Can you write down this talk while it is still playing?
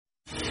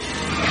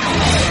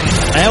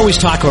I always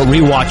talk about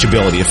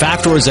rewatchability. If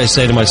afterwards I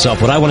say to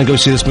myself, would I want to go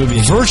see this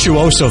movie?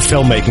 Virtuoso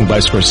filmmaking by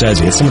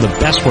Scorsese. It's some of the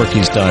best work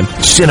he's done.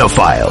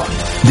 Cinephile,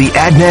 the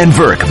Adnan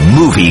Virk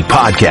Movie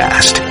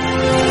Podcast.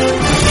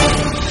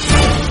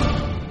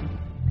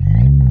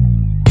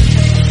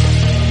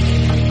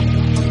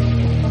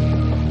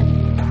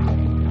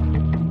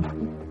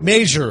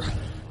 Major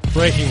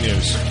breaking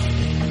news.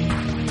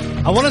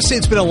 I want to say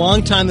it's been a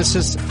long time this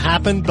has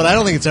happened, but I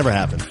don't think it's ever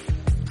happened.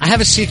 I have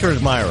a secret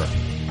admirer.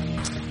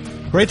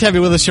 Great to have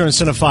you with us here in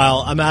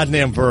Cinephile. I'm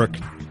Adnan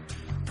Virk.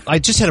 I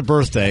just had a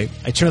birthday.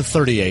 I turned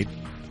 38.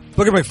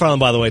 Booker McFarlane,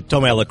 by the way,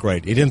 told me I look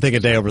great. He didn't think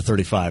a day over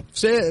 35.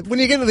 So when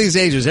you get into these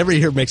ages, every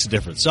year makes a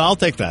difference. So I'll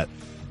take that.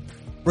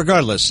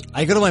 Regardless,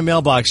 I go to my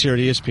mailbox here at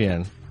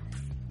ESPN,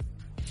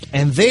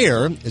 and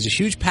there is a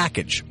huge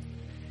package.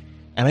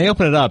 And I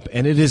open it up,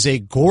 and it is a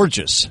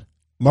gorgeous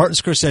Martin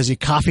Scorsese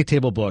coffee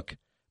table book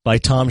by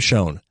Tom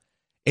Schoen.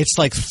 It's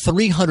like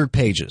 300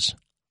 pages.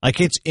 Like,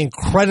 it's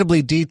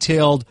incredibly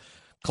detailed,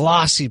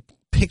 glossy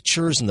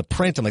pictures and the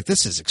print. I'm like,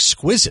 this is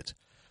exquisite.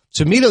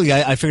 So immediately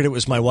I figured it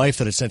was my wife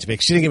that had sent it to me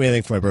because she didn't give me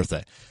anything for my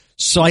birthday.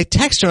 So I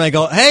text her and I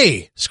go,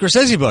 hey,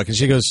 Scorsese book. And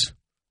she goes,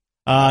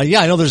 yeah,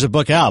 I know there's a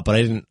book out, but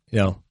I didn't,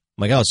 I'm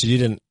like, oh, so you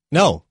didn't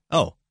know?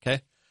 Oh,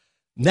 okay.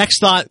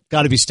 Next thought,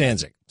 got to be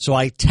Stanzik. So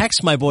I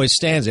text my boy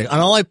Stanzik, and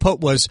all I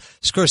put was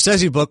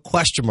Scorsese book ?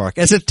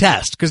 As a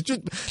test. Because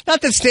not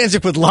that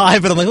Stanzik would lie,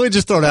 but I'm like, let me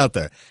just throw it out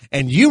there.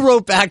 And you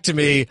wrote back to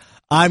me,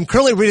 I'm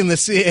currently reading the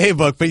CAA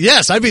book, but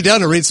yes, I'd be down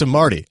to read some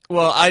Marty.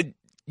 Well,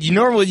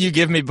 normally you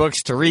give me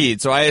books to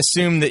read, so I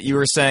assume that you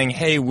were saying,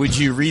 hey, would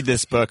you read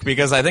this book?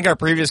 Because I think our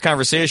previous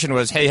conversation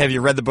was, hey, have you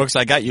read the books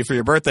I got you for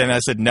your birthday? And I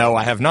said, no,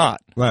 I have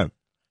not. Right.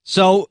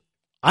 So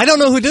I don't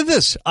know who did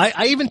this.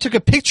 I even took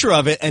a picture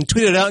of it and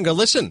tweeted it out and go,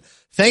 listen,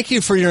 thank you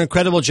for your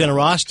incredible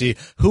generosity.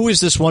 Who is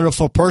this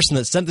wonderful person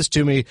that sent this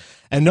to me?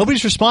 And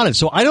nobody's responded.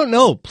 So I don't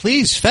know.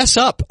 Please fess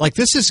up. Like,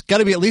 this has got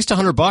to be at least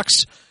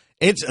 $100.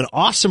 It's an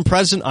awesome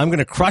present. I'm going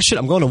to crush it.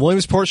 I'm going to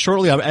Williamsport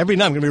shortly. Every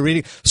night I'm going to be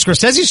reading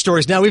Scorsese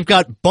stories. Now we've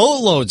got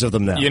boatloads of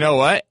them now. You know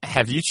what?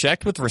 Have you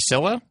checked with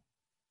Russillo?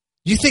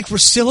 You think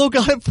Russillo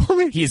got it for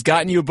me? He's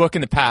gotten you a book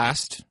in the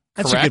past.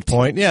 That's correct? A good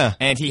point, yeah.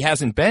 And he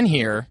hasn't been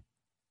here.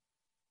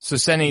 So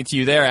sending it to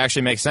you there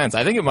actually makes sense.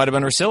 I think it might have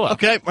been Russillo.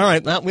 Okay, all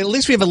right. Well, at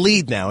least we have a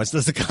lead now. As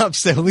the cops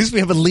say, at least we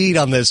have a lead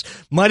on this.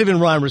 Might have been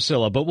Ryan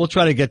Russillo, but we'll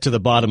try to get to the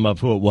bottom of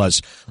who it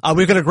was.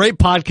 We've got a great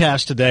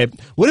podcast today.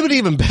 Would have been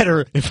even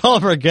better if all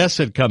of our guests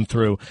had come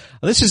through.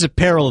 This is a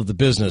peril of the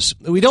business.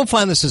 We don't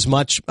find this as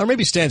much, or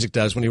maybe Stanzik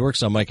does when he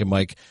works on Mike and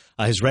Mike,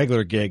 his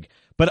regular gig.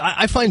 But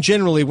I find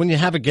generally when you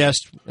have a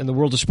guest in the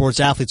world of sports,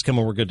 athletes come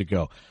and we're good to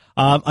go.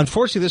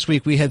 Unfortunately, this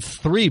week we had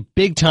 3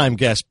 big-time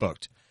guests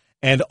booked.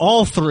 And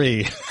all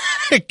 3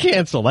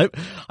 canceled.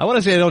 I want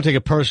to say I don't take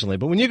it personally,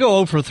 but when you go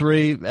 0 for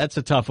 3, that's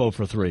a tough 0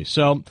 for 3.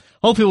 So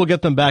hopefully we'll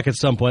get them back at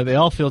some point. They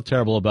all feel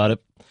terrible about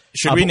it.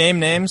 Should we name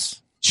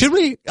names? Should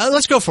we?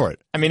 Let's go for it.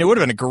 I mean, it would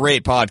have been a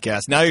great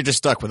podcast. Now you're just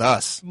stuck with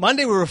us.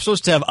 Monday we were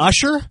supposed to have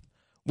Usher,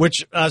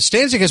 which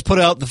Stanzik has put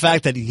out the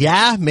fact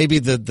that, maybe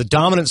the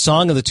dominant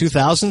song of the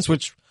 2000s,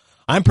 which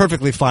I'm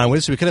perfectly fine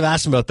with. So we could have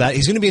asked him about that.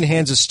 He's going to be in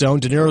Hands of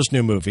Stone, De Niro's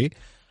new movie.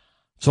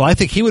 So I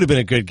think he would have been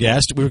a good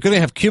guest. We were going to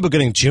have Cuba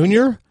Gooding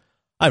Jr.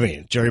 I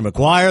mean, Jerry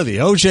Maguire, The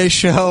O.J.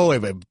 Show,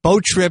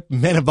 Boat Trip,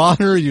 Men of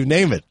Honor, you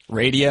name it.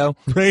 Radio.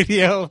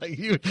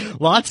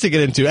 Lots to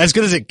get into. As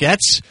good as it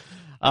gets.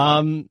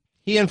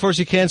 He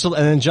unfortunately canceled.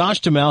 And then Josh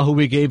Duhamel, who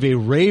we gave a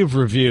rave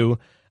review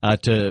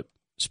to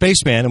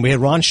Spaceman, and we had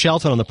Ron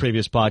Shelton on the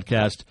previous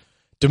podcast.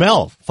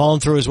 Duhamel falling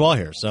through as well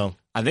here, so...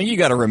 I think you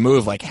got to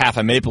remove like half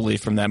a maple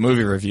leaf from that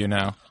movie review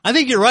now. I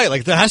think you're right.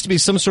 Like, there has to be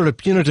some sort of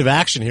punitive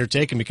action here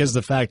taken because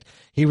of the fact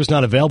he was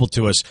not available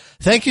to us.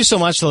 Thank you so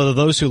much to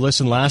those who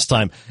listened last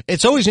time.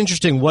 It's always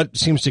interesting what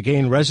seems to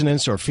gain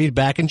resonance or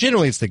feedback, and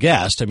generally it's the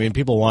guest. I mean,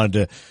 people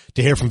wanted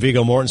to hear from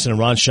Viggo Mortensen and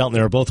Ron Shelton.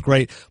 They were both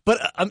great. But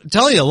I'm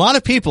telling you, a lot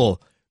of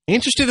people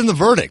interested in the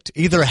verdict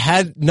either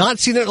had not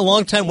seen it in a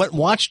long time, went and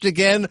watched it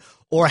again,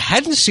 or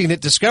hadn't seen it,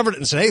 discovered it,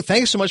 and said, hey,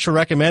 thanks so much for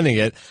recommending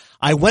it.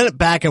 I went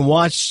back and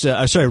watched,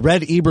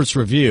 read Ebert's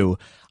review.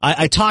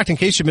 I talked, in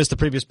case you missed the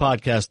previous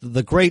podcast,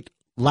 the great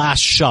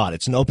Last Shot.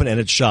 It's an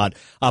open-ended shot.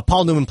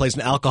 Paul Newman plays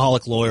an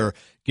alcoholic lawyer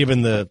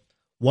given the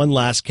one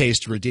last case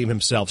to redeem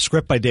himself.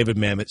 Script by David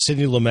Mamet.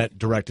 Sidney Lumet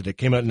directed it.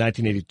 Came out in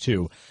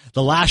 1982.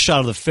 The last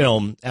shot of the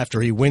film,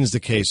 after he wins the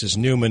case, is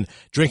Newman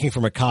drinking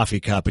from a coffee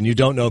cup, and you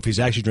don't know if he's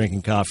actually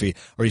drinking coffee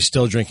or he's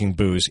still drinking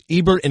booze.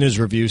 Ebert, in his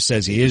review,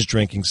 says he is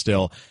drinking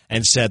still,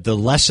 and said the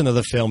lesson of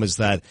the film is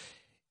that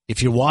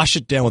if you wash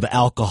it down with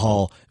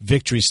alcohol,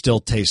 victory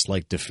still tastes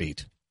like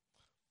defeat.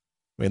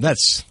 I mean,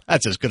 that's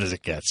as good as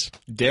it gets.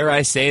 Dare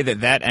I say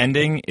that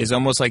ending is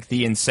almost like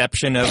the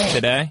inception of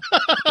today?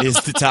 Is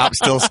the top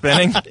still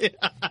spinning?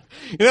 Yeah.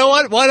 You know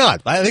what? Why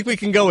not? I think we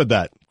can go with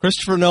that.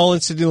 Christopher Nolan,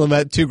 Sidney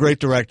Lumet, 2 great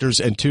directors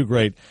and 2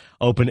 great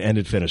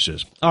open-ended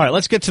finishes. All right,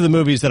 let's get to the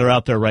movies that are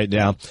out there right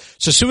now.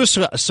 So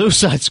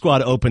Suicide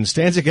Squad opens.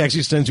 Stanzik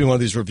actually sends me one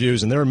of these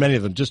reviews, and there are many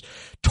of them just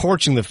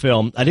torching the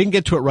film. I didn't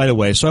get to it right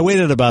away, so I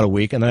waited about a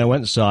week, and then I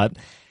went and saw it.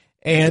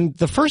 And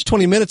the first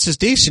 20 minutes is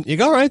decent. You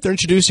go, all right, they're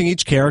introducing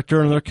each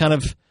character, and they're kind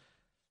of,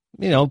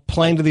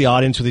 playing to the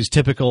audience with these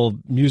typical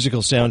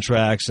musical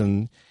soundtracks,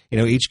 and,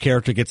 each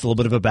character gets a little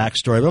bit of a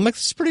backstory. But I'm like,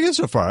 this is pretty good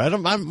so far.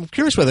 I'm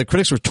curious why the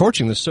critics were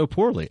torching this so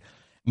poorly.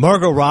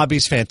 Margot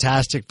Robbie's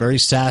fantastic, very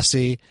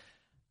sassy,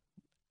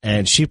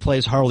 and she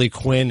plays Harley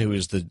Quinn, who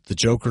is the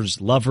Joker's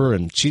lover,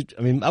 and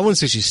I wouldn't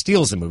say she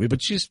steals the movie,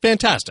 but she's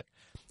fantastic.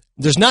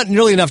 There's not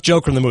nearly enough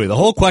Joker in the movie. The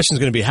whole question is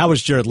going to be, how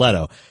is Jared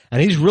Leto?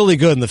 And he's really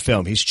good in the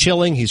film. He's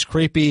chilling. He's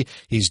creepy.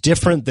 He's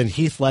different than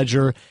Heath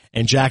Ledger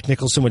and Jack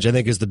Nicholson, which I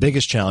think is the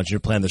biggest challenge when you're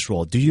playing this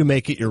role. Do you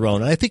make it your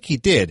own? And I think he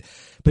did,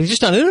 but he's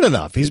just not in it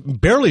enough. He's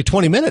barely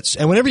 20 minutes.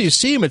 And whenever you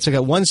see him, it's like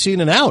a one scene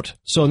and out.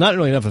 So not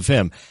really enough of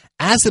him.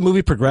 As the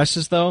movie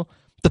progresses, though,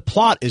 the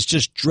plot is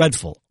just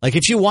dreadful. Like,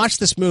 if you watch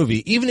this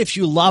movie, even if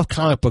you love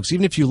comic books,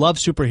 even if you love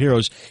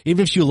superheroes,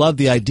 even if you love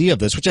the idea of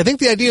this, which I think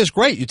the idea is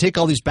great. You take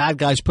all these bad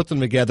guys, put them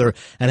together,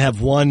 and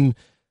have one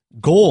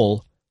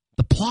goal.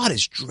 The plot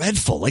is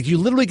dreadful. Like, you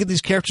literally get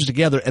these characters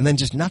together, and then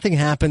just nothing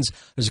happens.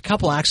 There's a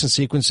couple action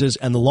sequences,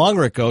 and the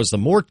longer it goes, the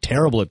more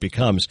terrible it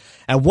becomes.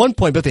 At one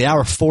point, about the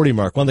hour 40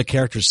 mark, one of the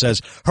characters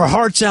says, her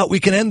heart's out, we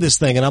can end this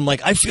thing. And I'm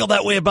like, I feel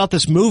that way about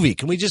this movie.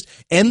 Can we just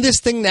end this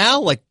thing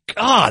now? Like,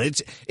 God,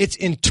 it's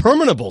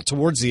interminable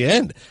towards the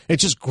end.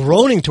 It's just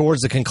groaning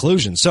towards the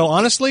conclusion. So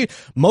honestly,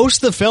 most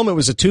of the film, it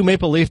was a 2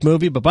 Maple Leaf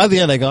movie, but by the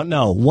end I go,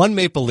 no, 1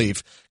 Maple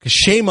Leaf. Because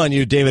shame on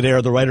you, David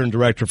Ayer, the writer and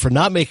director, for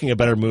not making a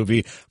better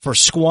movie, for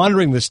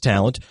squandering this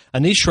talent.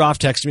 Anish Shroff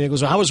texted me and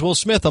goes, well, how was Will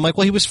Smith? I'm like,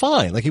 well, he was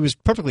fine. Like, he was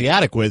perfectly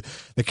adequate.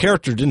 The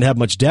character didn't have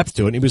much depth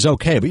to it, and he was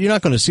okay. But you're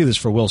not going to see this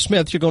for Will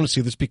Smith. You're going to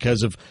see this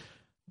because of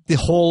the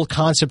whole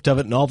concept of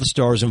it and all the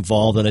stars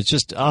involved. And it's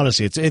just,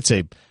 honestly, it's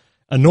a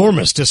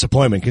enormous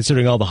disappointment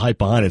considering all the hype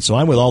behind it. So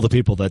I'm with all the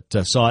people that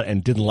saw it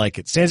and didn't like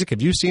it. Stanzik,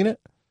 have you seen it?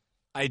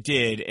 I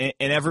did,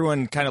 and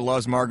everyone kind of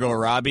loves Margot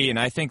Robbie, and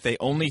I think they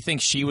only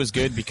think she was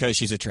good because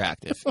she's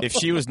attractive. If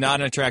she was not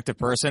an attractive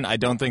person, I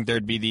don't think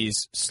there'd be these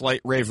slight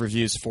rave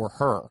reviews for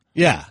her.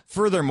 Yeah.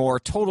 Furthermore,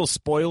 total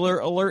spoiler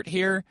alert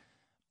here,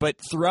 but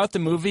throughout the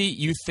movie,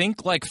 you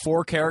think like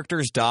 4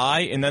 characters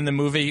die, and then the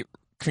movie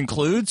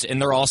concludes,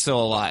 and they're all still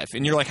alive.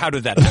 And you're like, how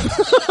did that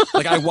happen?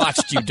 Like, I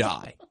watched you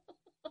die.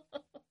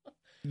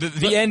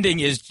 The ending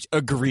is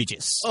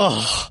egregious.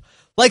 Oh,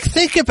 like,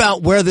 think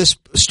about where this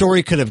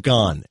story could have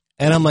gone.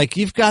 And I'm like,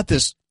 you've got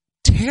this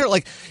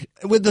like,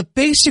 with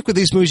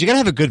these movies, you got to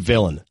have a good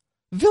villain.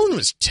 The villain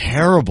was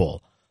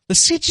terrible. The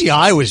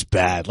CGI was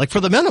bad. Like, for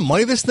the amount of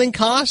money this thing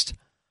cost.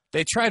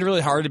 They tried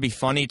really hard to be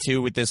funny,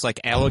 too, with this, like,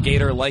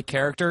 alligator-like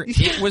character.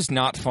 Yeah. It was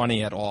not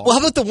funny at all. Well, how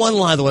about the one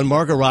line, the one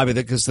Margot Robbie,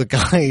 because the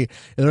guy,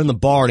 they're in the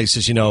bar, and he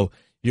says,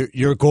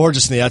 you're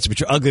gorgeous on the outside, but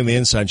you're ugly on the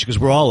inside. And she goes,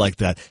 we're all like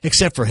that,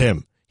 except for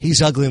him.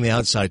 He's ugly on the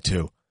outside,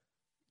 too.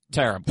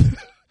 Terrible.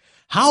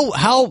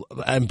 How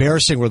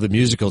embarrassing were the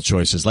musical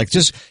choices? Like,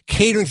 just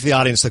catering to the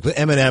audience, like with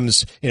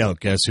Eminem's,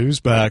 guess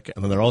who's back?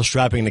 And then they're all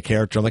strapping the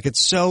character. I'm like,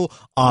 it's so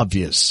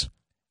obvious.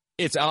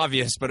 It's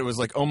obvious, but it was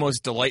like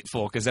almost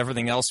delightful because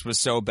everything else was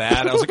so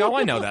bad. I was like, oh,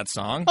 I know that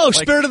song. Oh, like,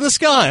 Spirit of the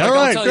Sky. All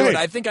right, I'll tell great. you what,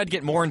 I think I'd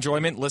get more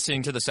enjoyment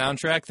listening to the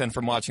soundtrack than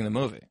from watching the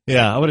movie.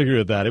 Yeah, I would agree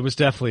with that. It was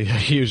definitely a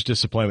huge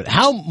disappointment.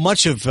 How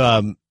much of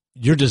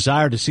your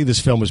desire to see this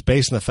film was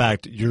based on the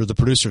fact you're the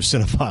producer of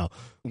Cinephile?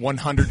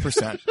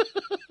 100%.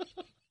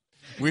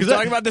 We've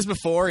talked about this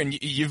before,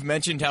 and you've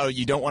mentioned how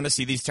you don't want to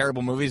see these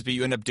terrible movies, but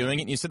you end up doing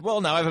it. And you said,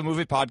 well, now I have a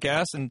movie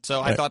podcast. And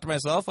so I thought to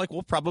myself, like,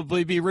 we'll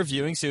probably be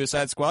reviewing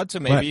Suicide Squad, so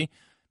maybe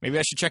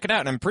I should check it out.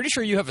 And I'm pretty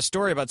sure you have a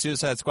story about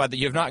Suicide Squad that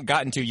you have not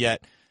gotten to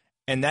yet,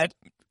 and that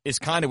is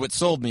kind of what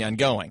sold me on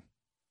going.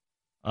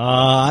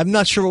 I'm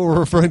not sure what we're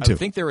referring to. I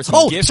think there was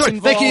some gifts sorry.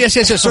 involved. Thank you.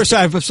 Yes.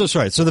 Sorry. I'm so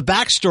sorry. So the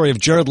backstory of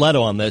Jared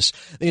Leto on this,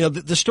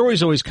 the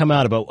stories always come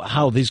out about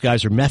how these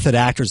guys are method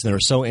actors and they're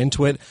so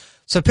into it.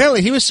 So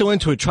apparently he was so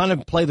into it, trying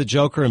to play the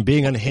Joker and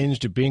being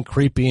unhinged and being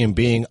creepy and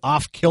being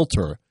off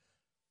kilter.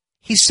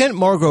 He sent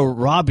Margot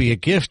Robbie a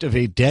gift of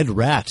a dead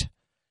rat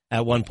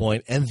at one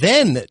point, and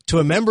then to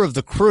a member of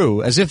the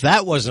crew, as if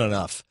that wasn't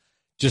enough,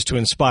 just to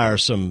inspire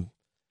some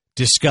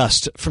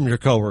disgust from your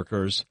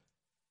coworkers.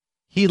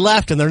 He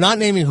left, and they're not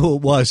naming who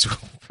it was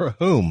for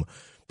whom,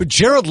 but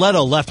Jared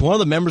Leto left one of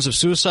the members of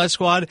Suicide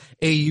Squad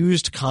a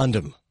used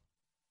condom.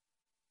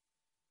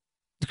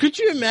 Could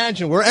you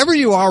imagine, wherever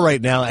you are right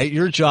now at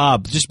your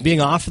job, just being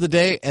off for the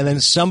day, and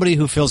then somebody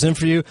who fills in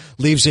for you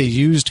leaves a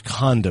used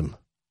condom?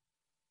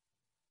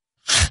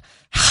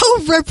 How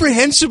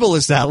reprehensible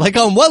is that? Like,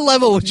 on what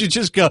level would you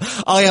just go,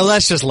 oh, yeah, well,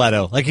 that's just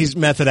Leto. Like, he's a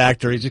method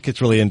actor. He just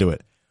gets really into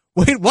it.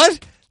 Wait,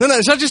 what? No,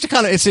 it's not just a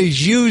condom. It's a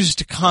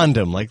used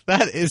condom. Like,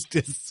 that is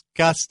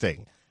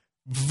disgusting.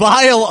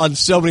 Vile on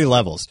so many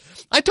levels.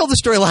 I told the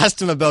story last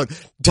time about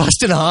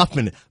Dustin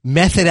Hoffman,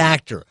 method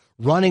actor,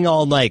 running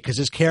all night because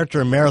his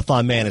character in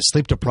Marathon Man is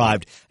sleep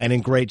deprived and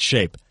in great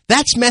shape.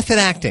 That's method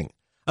acting.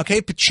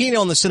 Okay,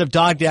 Pacino on the set of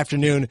Dog Day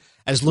Afternoon,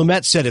 as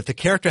Lumet said, if the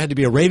character had to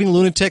be a raving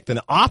lunatic, then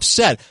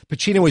offset.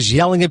 Pacino was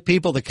yelling at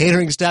people, the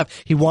catering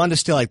staff. He wanted to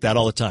stay like that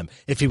all the time.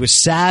 If he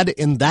was sad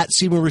in that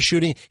scene we were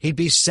shooting, he'd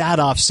be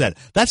sad offset.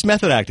 That's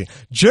method acting.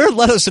 Jared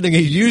Leto sending a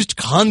used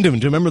condom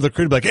to a member of the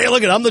crew to be like, hey,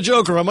 look, I'm the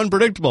Joker. I'm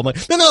unpredictable. I'm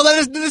like, no,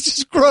 that's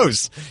just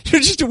gross.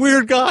 You're just a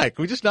weird guy.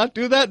 Can we just not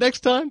do that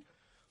next time?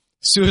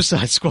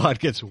 Suicide Squad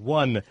gets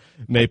 1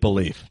 maple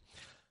leaf.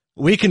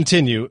 We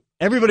continue.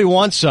 Everybody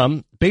Wants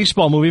Some,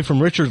 baseball movie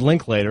from Richard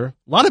Linklater.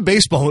 A lot of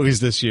baseball movies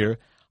this year.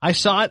 I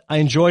saw it. I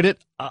enjoyed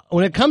it.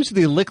 When it comes to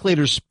the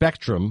Linklater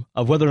spectrum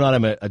of whether or not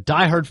I'm a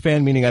diehard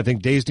fan, meaning I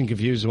think Dazed and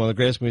Confused is one of the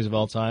greatest movies of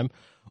all time,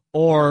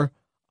 or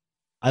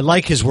I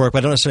like his work, but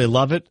I don't necessarily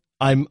love it,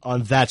 I'm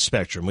on that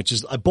spectrum, which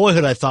is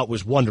Boyhood I thought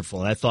was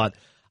wonderful, and I thought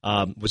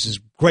was his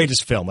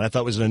greatest film, and I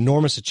thought was an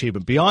enormous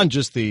achievement, beyond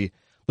just the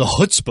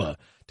chutzpah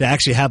to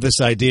actually have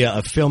this idea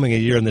of filming a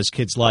year in this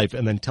kid's life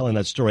and then telling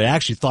that story. I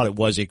actually thought it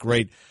was a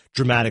great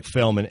dramatic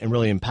film and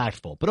really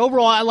impactful. But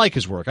overall, I like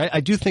his work.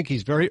 I do think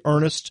he's very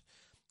earnest,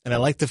 and I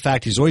like the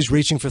fact he's always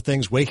reaching for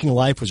things. Waking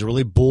Life was a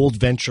really bold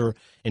venture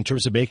in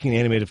terms of making an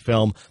animated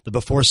film. The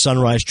Before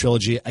Sunrise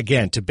trilogy,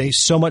 again, to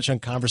base so much on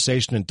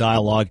conversation and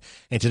dialogue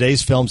in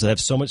today's films that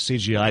have so much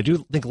CGI. I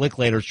do think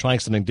Linklater is trying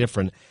something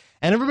different.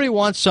 And Everybody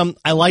Wants Some.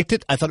 I liked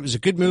it. I thought it was a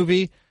good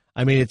movie.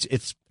 I mean,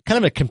 it's kind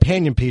of a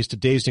companion piece to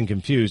Dazed and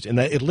Confused, and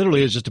that it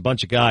literally is just a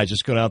bunch of guys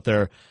just going out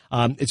there.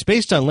 It's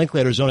based on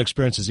Linklater's own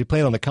experiences. He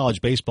played on the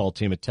college baseball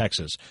team at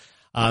Texas.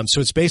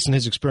 So it's based on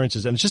his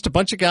experiences, and it's just a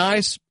bunch of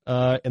guys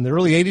in the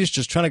early 80s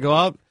just trying to go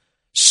out,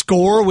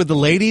 score with the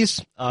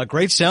ladies.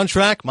 Great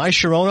soundtrack, My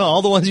Sharona,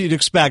 all the ones you'd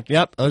expect.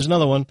 Yep, there's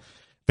another one.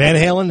 Van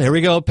Halen, here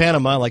we go,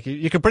 Panama. Like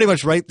you can pretty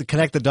much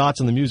connect the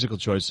dots on the musical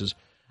choices.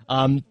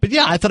 But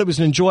yeah, I thought it was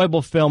an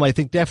enjoyable film. I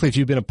think definitely if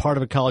you've been a part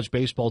of a college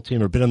baseball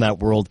team or been in that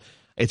world,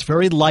 it's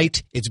very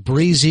light, it's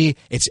breezy,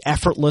 it's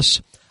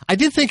effortless. I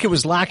did think it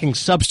was lacking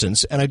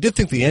substance, and I did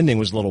think the ending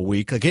was a little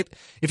weak. Like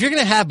if you're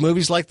going to have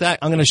movies like that,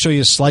 I'm going to show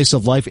you a slice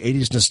of life,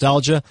 80s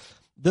nostalgia.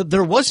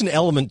 There was an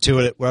element to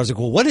it where I was like,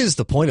 well, what is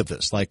the point of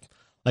this? Like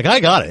I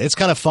got it. It's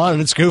kind of fun,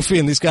 and it's goofy,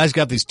 and these guys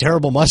got these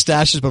terrible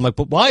mustaches, but I'm like,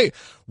 but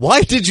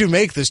why did you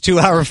make this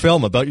 2-hour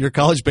film about your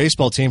college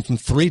baseball team from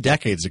 3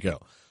 decades ago?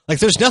 Like,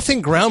 there's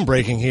nothing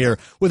groundbreaking here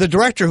with a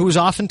director who's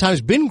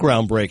oftentimes been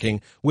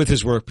groundbreaking with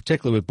his work,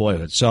 particularly with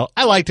Boyhood. So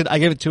I liked it. I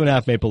gave it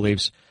 2.5 maple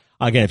leaves.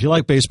 Again, if you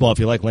like baseball, if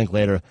you like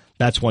Linklater,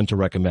 that's one to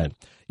recommend.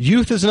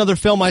 Youth is another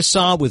film I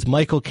saw with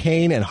Michael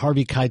Caine and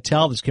Harvey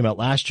Keitel. This came out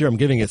last year. I'm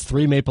giving it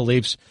 3 maple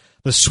leaves.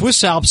 The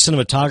Swiss Alps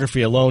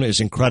cinematography alone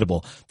is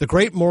incredible. The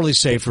great Morley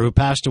Safer, who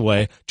passed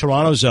away,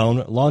 Toronto's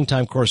own,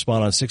 longtime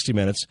correspondent on 60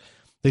 Minutes,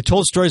 they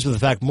told stories with the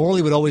fact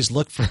Morley would always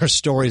look for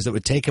stories that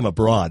would take him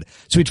abroad.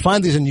 So he'd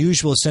find these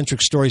unusual,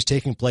 eccentric stories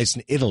taking place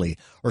in Italy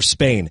or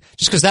Spain,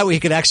 just because that way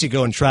he could actually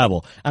go and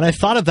travel. And I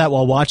thought of that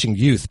while watching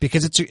Youth,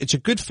 because it's a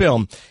good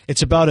film.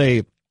 It's about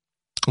a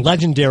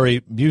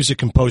legendary music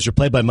composer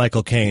played by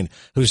Michael Caine,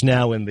 who's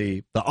now in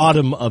the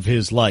autumn of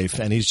his life,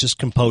 and he's just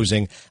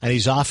composing, and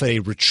he's off a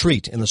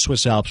retreat in the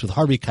Swiss Alps with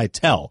Harvey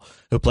Keitel,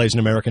 who plays an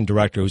American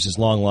director who's his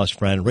long-lost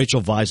friend.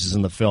 Rachel Weisz is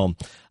in the film,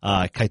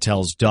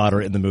 Keitel's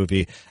daughter in the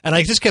movie. And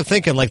I just kept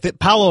thinking, like, that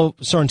Paolo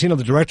Sorrentino,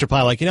 the director,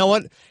 probably like, you know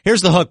what?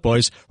 Here's the hook,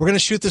 boys. We're going to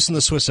shoot this in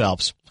the Swiss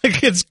Alps.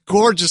 Like, it's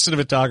gorgeous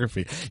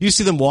cinematography. You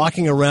see them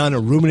walking around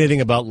and ruminating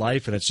about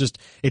life, and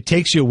it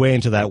takes you away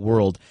into that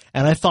world.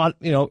 And I thought,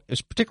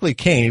 it's particularly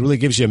Caine, he really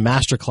gives you a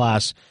master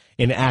class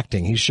in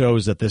acting. He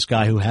shows that this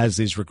guy who has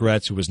these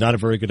regrets, who was not a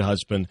very good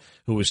husband,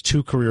 who was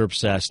too career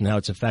obsessed, and how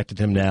it's affected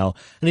him now.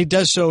 And he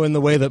does so in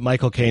the way that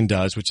Michael Caine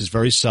does, which is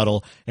very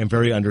subtle and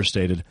very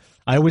understated.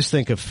 I always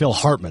think of Phil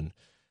Hartman,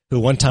 who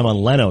one time on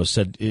Leno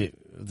said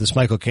this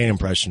Michael Caine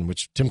impression,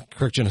 which Tim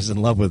Kirkjian is in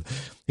love with.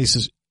 He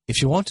says,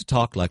 if you want to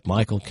talk like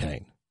Michael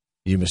Caine,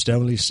 you must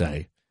only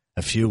say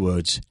a few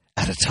words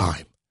at a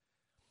time.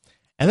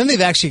 And then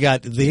they've actually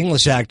got the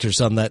English actors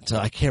on that,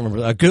 I can't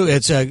remember,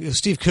 it's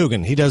Steve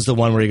Coogan. He does the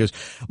one where he goes,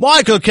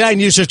 Michael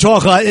Caine used to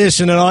talk like this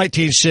in the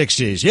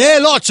 1960s. Yeah,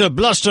 lots of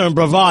bluster and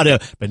bravado.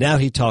 But now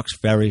he talks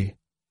very,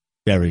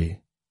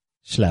 very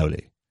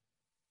slowly.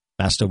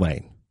 Master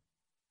Wayne,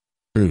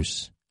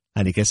 Bruce,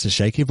 and he gets a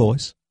shaky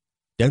voice.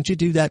 Don't you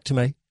do that to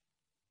me.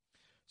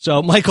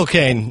 So, Michael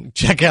Caine,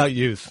 check out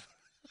Youth.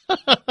 By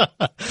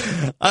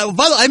the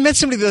way, I met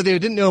somebody the other day who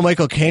didn't know who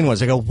Michael Caine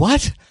was. I go,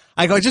 what?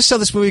 I just saw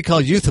this movie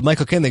called Youth with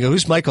Michael Caine. They go,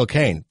 who's Michael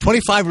Caine?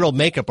 25-year-old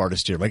makeup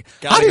artist here. I'm like,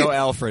 gotta go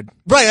Alfred.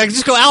 Right, I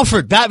just go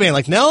Alfred, Batman.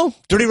 Like, no?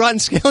 Dirty Rotten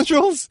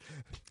Scoundrels?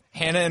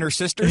 Hannah and her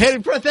sister?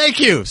 Thank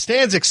you.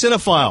 Stanzik,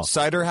 cinephile.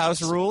 Cider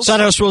House Rules?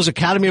 Cider House Rules,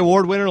 Academy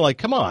Award winner. Like,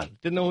 come on.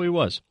 Didn't know who he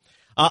was.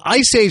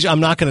 Ice Age, I'm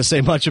not going to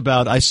say much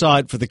about. I saw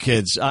it for the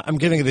kids. I'm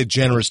giving it a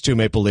generous 2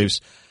 maple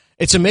leaves.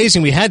 It's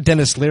amazing. We had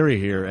Dennis Leary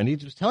here, and he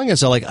was telling us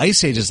that, like,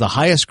 Ice Age is the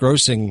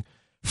highest-grossing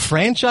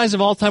franchise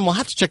of all time. We'll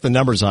have to check the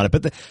numbers on it,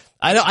 but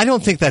I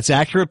don't think that's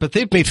accurate, but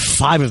they've made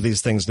 5 of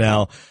these things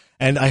now,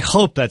 and I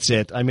hope that's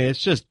it. I mean, it's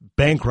just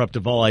bankrupt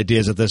of all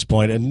ideas at this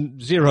point,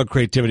 and zero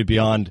creativity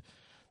beyond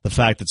the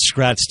fact that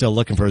Scrat's still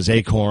looking for his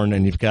acorn,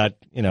 and you've got,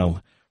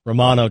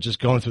 Romano just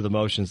going through the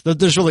motions.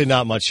 There's really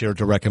not much here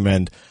to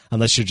recommend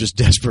unless you're just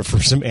desperate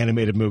for some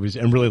animated movies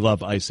and really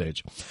love Ice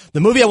Age. The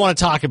movie I want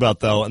to talk about,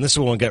 though, and this is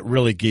when we'll get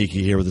really geeky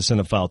here with the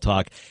Cinephile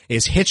Talk,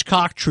 is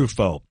Hitchcock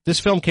Truffaut. This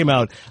film came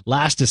out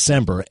last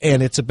December,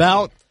 and it's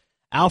about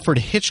Alfred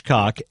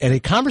Hitchcock and a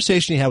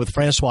conversation he had with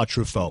Francois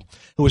Truffaut,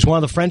 who was one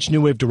of the French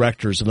New Wave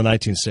directors of the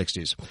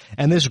 1960s.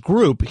 And this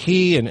group,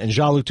 he and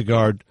Jean-Luc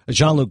Godard,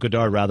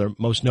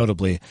 most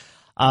notably,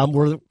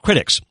 were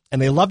critics,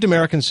 and they loved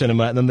American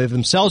cinema, and then they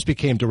themselves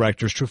became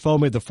directors. Truffaut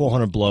made The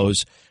 400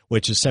 Blows,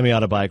 which is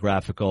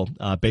semi-autobiographical,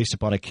 based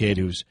upon a kid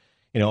who's,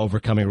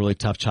 overcoming a really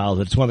tough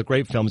childhood. It's one of the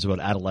great films about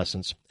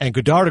adolescence. And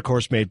Godard, of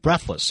course, made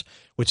Breathless,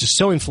 which is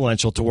so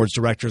influential towards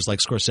directors like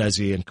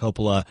Scorsese and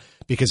Coppola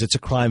because it's a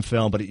crime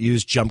film, but it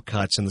used jump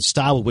cuts and the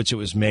style with which it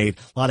was made,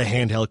 a lot of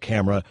handheld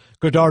camera.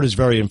 Godard is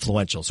very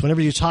influential. So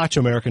whenever you talk to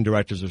American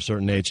directors of a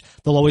certain age,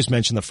 they'll always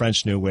mention the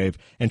French New Wave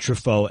and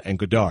Truffaut and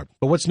Godard.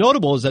 But what's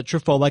notable is that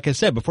Truffaut, like I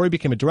said, before he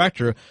became a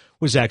director,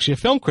 was actually a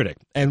film critic.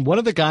 And one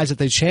of the guys that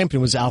they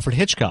championed was Alfred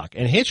Hitchcock.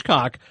 And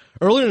Hitchcock,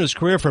 earlier in his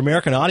career for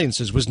American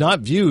audiences, was not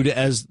viewed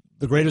as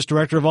the greatest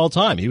director of all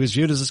time. He was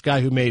viewed as this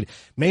guy who made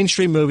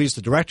mainstream movies,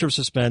 the director of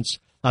suspense,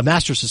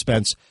 master of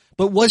suspense,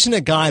 but wasn't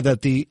a guy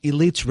that the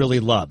elites really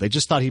loved. They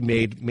just thought he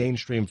made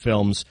mainstream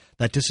films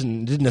that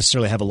didn't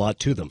necessarily have a lot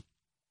to them.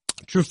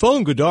 Truffaut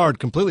and Godard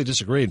completely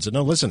disagreed and said,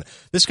 no, listen,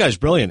 this guy's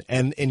brilliant.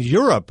 And in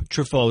Europe,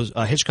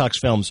 Hitchcock's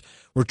films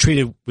were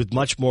treated with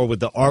much more with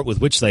the art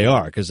with which they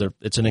are, because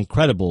it's an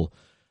incredible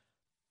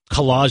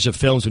collage of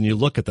films when you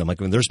look at them. Like,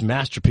 there's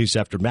masterpiece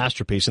after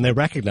masterpiece, and they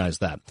recognize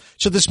that.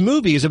 So this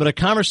movie is about a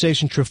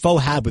conversation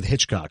Truffaut had with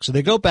Hitchcock. So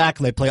they go back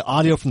and they play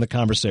audio from the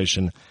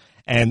conversation,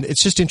 and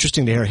it's just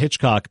interesting to hear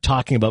Hitchcock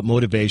talking about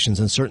motivations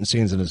in certain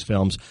scenes in his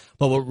films.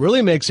 But what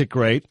really makes it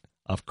great,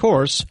 of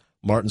course,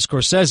 Martin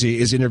Scorsese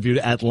is interviewed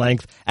at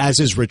length, as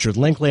is Richard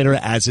Linklater,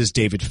 as is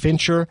David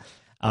Fincher.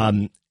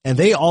 And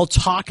they all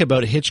talk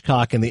about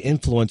Hitchcock and the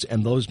influence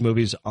and those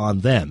movies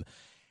on them.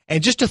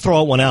 And just to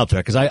throw one out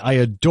there, because I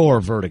adore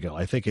Vertigo.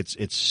 I think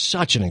it's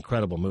such an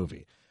incredible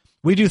movie.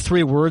 We do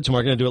 3 words, and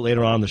we're going to do it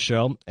later on in the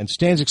show. And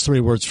Stanzik's 3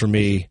 words for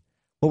me,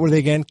 what were they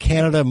again?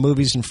 Canada,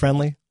 movies, and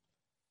friendly?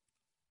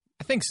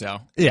 I think so.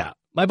 Yeah.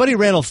 My buddy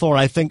Randall Thor,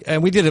 I think,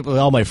 and we did it with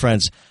all my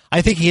friends,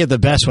 I think he had the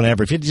best one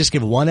ever. If you had to just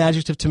give one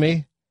adjective to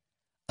me,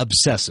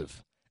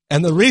 obsessive.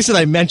 And the reason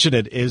I mention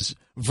it is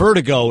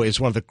Vertigo is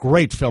one of the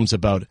great films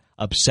about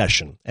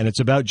obsession. And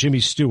it's about Jimmy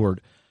Stewart,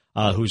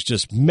 who's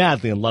just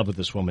madly in love with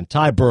this woman.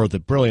 Ty Burr, the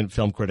brilliant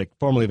film critic,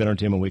 formerly of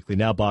Entertainment Weekly,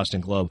 now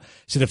Boston Globe,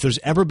 said if there's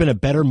ever been a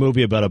better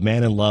movie about a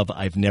man in love,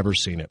 I've never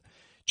seen it.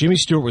 Jimmy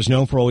Stewart was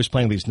known for always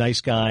playing these nice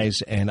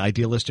guys and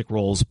idealistic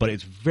roles, but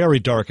it's very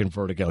dark in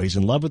Vertigo. He's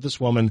in love with this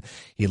woman.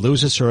 He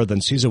loses her, then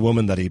sees a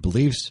woman that he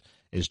believes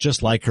is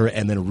just like her,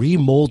 and then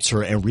remolds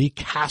her and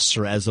recasts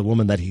her as the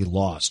woman that he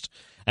lost.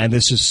 And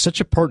this is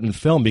such a pertinent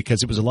film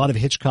because it was a lot of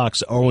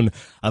Hitchcock's own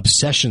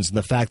obsessions and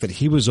the fact that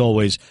he was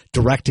always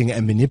directing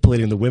and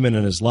manipulating the women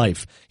in his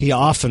life. He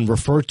often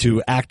referred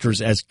to actors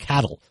as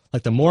cattle.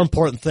 Like, the more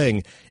important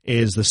thing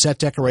is the set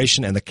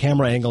decoration and the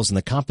camera angles and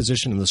the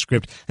composition and the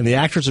script, and the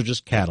actors are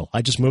just cattle.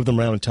 I just move them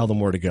around and tell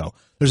them where to go.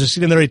 There's a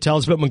scene in there he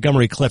tells about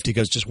Montgomery Clift. He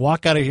goes, just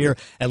walk out of here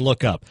and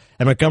look up.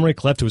 And Montgomery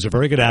Clift, who was a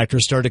very good actor,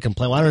 started to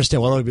complain, well, I don't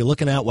understand. What would I be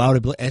looking at? Why would I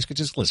be? And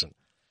just listen.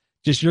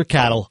 Just, you're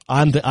cattle.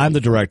 I'm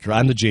the director.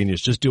 I'm the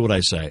genius. Just do what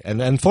I say.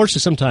 And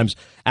unfortunately, sometimes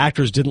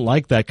actors didn't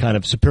like that kind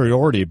of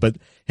superiority. But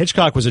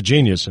Hitchcock was a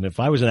genius, and if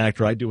I was an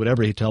actor, I'd do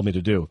whatever he told me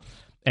to do.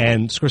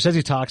 And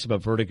Scorsese talks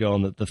about Vertigo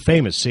and the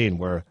famous scene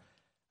where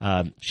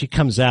she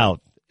comes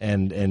out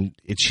and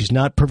she's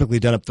not perfectly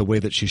done up the way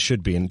that she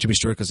should be. And Jimmy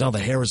Stewart goes, "Oh, the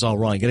hair is all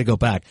wrong. You got to go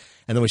back."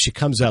 And then when she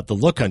comes out, the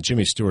look on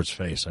Jimmy Stewart's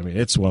face, I mean,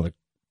 it's one of the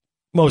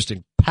most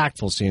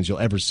impactful scenes you'll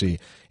ever see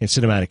in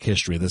cinematic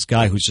history. This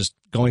guy who's just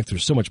going through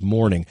so much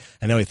mourning,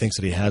 and now he thinks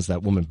that he has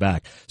that woman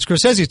back.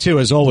 Scorsese, too,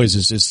 as always,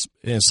 is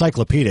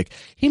encyclopedic.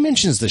 He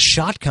mentions the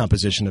shot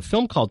composition of a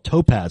film called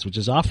Topaz, which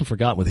is often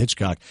forgotten with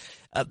Hitchcock.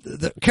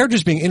 The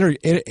character's being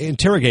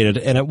interrogated,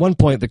 and at one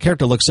point the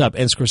character looks up,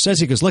 and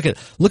Scorsese goes, look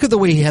at the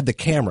way he had the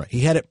camera. He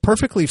had it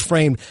perfectly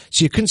framed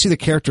so you couldn't see the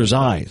character's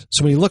eyes.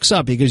 So when he looks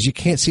up, he goes, you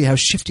can't see how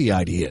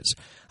shifty-eyed he is.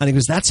 And he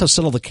goes, that's how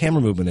subtle the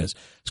camera movement is.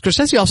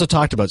 Scorsese also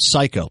talked about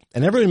Psycho,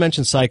 and everyone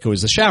mentioned Psycho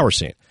as the shower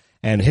scene.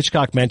 And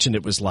Hitchcock mentioned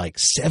it was like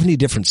 70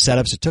 different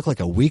setups. It took like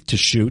a week to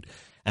shoot.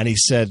 And he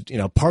said,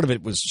 part of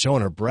it was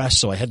showing her breasts,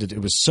 so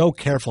it was so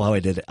careful how I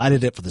did it. I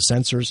did it for the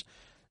censors.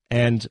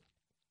 And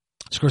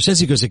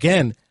Scorsese goes,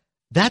 again,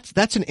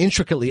 that's an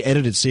intricately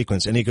edited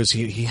sequence. And he goes,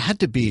 he had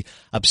to be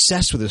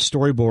obsessed with his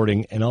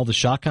storyboarding and all the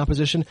shot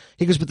composition.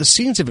 He goes, but the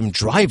scenes of him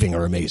driving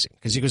are amazing.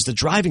 Because he goes, the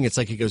driving, it's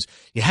like, he goes,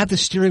 you have the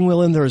steering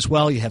wheel in there as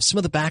well. You have some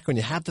of the background,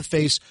 you have the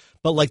face,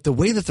 but like the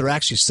way that they're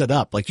actually set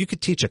up, like you could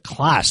teach a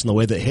class in the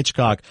way that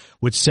Hitchcock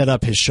would set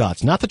up his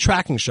shots. Not the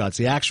tracking shots,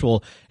 the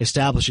actual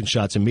establishing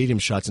shots and medium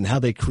shots and how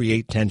they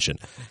create tension.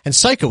 And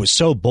Psycho was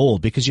so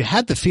bold because you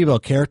had the female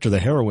character, the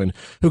heroine,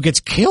 who gets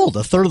killed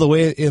a third of the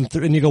way in,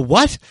 and you go,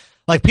 what?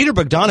 Like Peter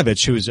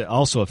Bogdanovich, who's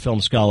also a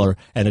film scholar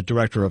and a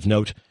director of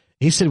note,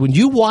 He said when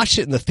you watched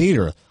it in the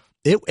theater,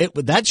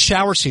 that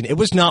shower scene, it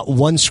was not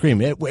one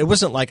scream. It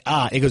wasn't like,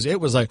 He goes,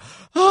 it was like,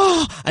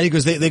 and he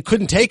goes, they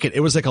couldn't take it. It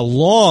was like a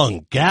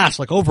long gasp,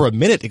 like over a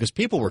minute, because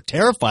people were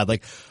terrified.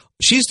 Like,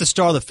 she's the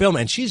star of the film,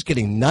 and she's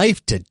getting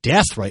knifed to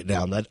death right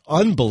now. That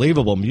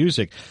unbelievable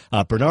music.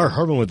 Bernard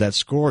Herrmann with that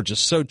score,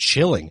 just so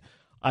chilling.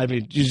 I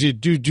mean, you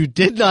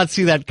did not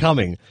see that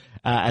coming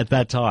at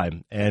that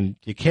time. And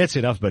you can't say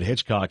enough about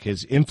Hitchcock,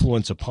 his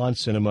influence upon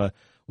cinema.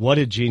 What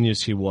a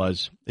genius he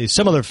was.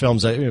 Some other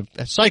films,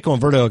 Psycho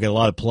and Vertigo get a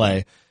lot of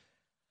play.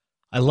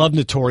 I love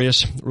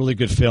Notorious, really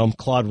good film.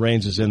 Claude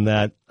Rains is in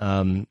that.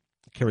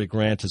 Cary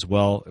Grant as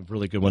well, a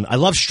really good one. I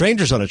love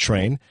Strangers on a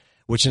Train,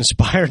 which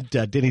inspired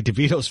Danny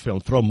DeVito's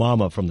film Throw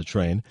Mama from the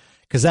Train,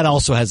 because that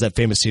also has that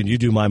famous scene, you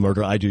do my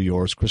murder, I do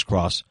yours,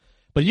 crisscross.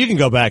 But you can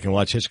go back and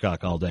watch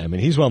Hitchcock all day. I mean,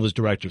 he's one of those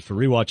directors for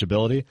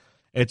rewatchability.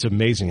 It's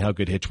amazing how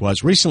good Hitch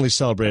was. Recently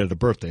celebrated a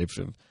birthday.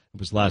 It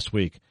was last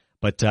week.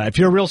 But if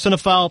you're a real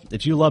cinephile,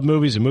 if you love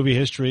movies and movie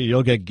history,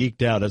 you'll get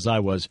geeked out, as I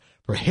was,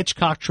 for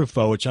Hitchcock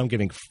Truffaut, which I'm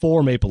getting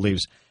 4 Maple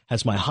Leafs.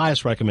 That's my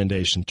highest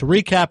recommendation. To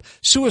recap,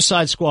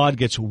 Suicide Squad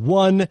gets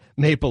 1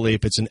 Maple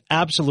Leaf. It's an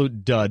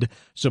absolute dud,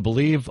 so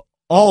believe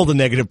all the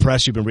negative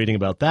press you've been reading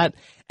about that.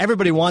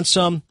 Everybody wants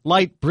some.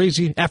 Light,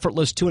 breezy,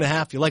 effortless,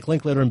 2.5. You like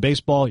Linklater in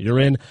baseball, you're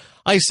in.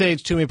 Ice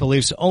Age, 2 Maple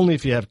Leafs, only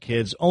if you have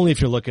kids, only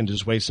if you're looking to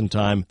just waste some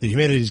time. The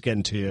humidity's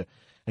getting to you,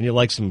 and you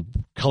like some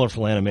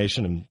colorful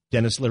animation and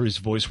Dennis Leary's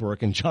voice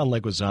work and John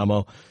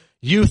Leguizamo.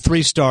 You,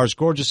 3 stars,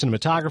 gorgeous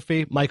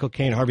cinematography, Michael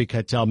Caine, Harvey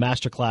Keitel,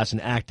 masterclass in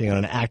acting on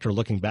an actor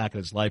looking back at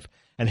his life,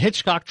 and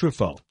Hitchcock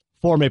Truffaut,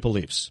 4 Maple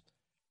Leafs.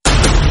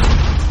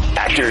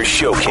 Actors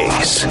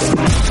Showcase.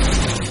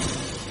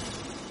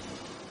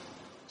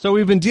 So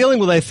we've been dealing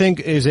with, I think,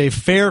 is a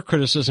fair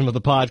criticism of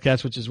the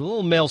podcast, which is a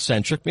little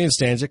male-centric. Me and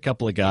Stanzik, a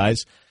couple of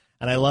guys,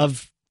 and I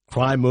love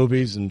crime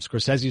movies and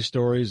Scorsese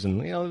stories,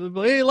 and,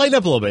 hey, lighten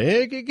up a little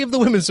bit. Hey, give the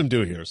women some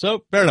due here.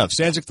 So, fair enough.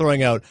 Stanzik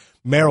throwing out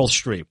Meryl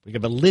Streep. We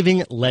have a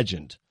living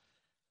legend.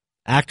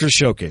 Actors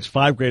Showcase,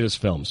 5 greatest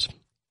films.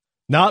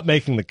 Not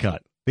making the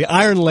cut. The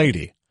Iron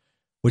Lady,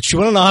 which she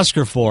won an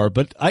Oscar for,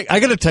 but I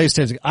got to tell you,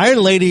 Stanzik,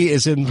 Iron Lady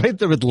is in right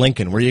there with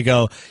Lincoln, where you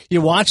go, you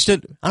watched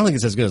it. I don't think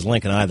it's as good as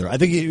Lincoln either. I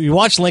think you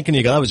watch Lincoln,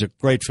 you go, that was a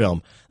great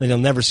film. Then you'll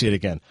never see it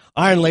again.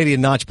 Iron Lady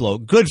and Notch Below,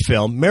 good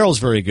film. Meryl's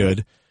very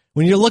good.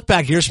 When you look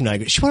back years from now, you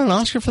go, she won an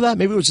Oscar for that?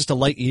 Maybe it was just a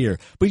light year.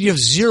 But you have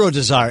zero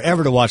desire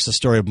ever to watch the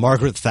story of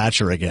Margaret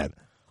Thatcher again.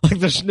 Like,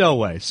 there's no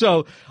way.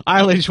 So,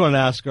 Iron Lady, she won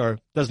an Oscar.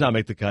 Does not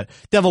make the cut.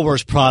 Devil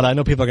Wears Prada. I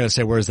know people are going to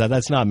say, where's that?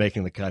 That's not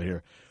making the cut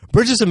here.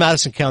 Bridges of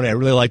Madison County, I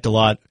really liked a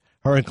lot.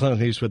 Her and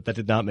Clint Eastwood, that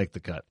did not make the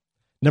cut.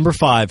 Number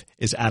 5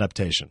 is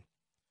Adaptation.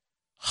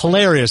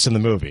 Hilarious in the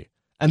movie.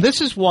 And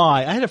this is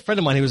why I had a friend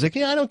of mine, he was like,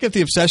 I don't get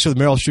the obsession with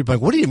Meryl Streep. I'm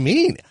like, what do you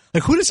mean?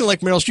 Like, who doesn't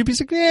like Meryl Streep? He's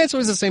like, it's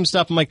always the same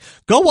stuff. I'm like,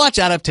 go watch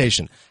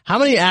Adaptation. How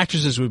many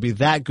actresses would be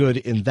that good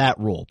in that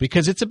role?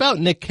 Because it's about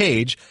Nick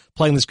Cage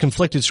playing this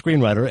conflicted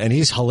screenwriter, and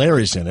he's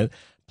hilarious in it,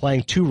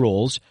 playing 2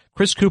 roles.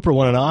 Chris Cooper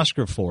won an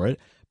Oscar for it.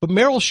 But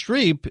Meryl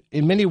Streep,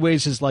 in many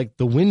ways, is like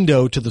the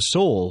window to the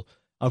soul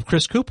of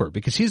Chris Cooper,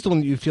 because he's the one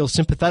that you feel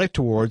sympathetic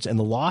towards and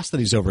the loss that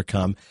he's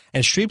overcome.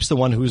 And Streep's the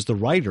one who's the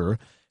writer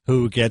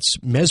who gets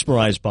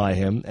mesmerized by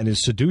him and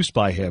is seduced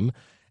by him.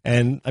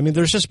 And, I mean,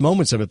 there's just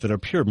moments of it that are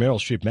pure Meryl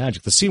Streep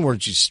magic. The scene where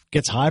she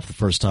gets high for the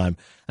first time,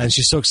 and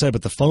she's so excited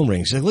about the phone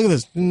ring. She's like, look at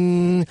this,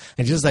 and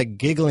just that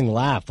giggling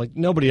laugh. Like,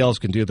 nobody else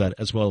can do that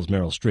as well as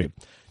Meryl Streep.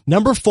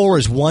 Number 4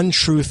 is One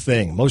True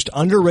Thing, most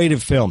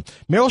underrated film.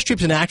 Meryl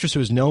Streep's an actress who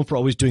is known for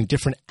always doing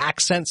different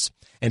accents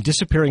and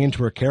disappearing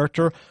into her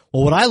character.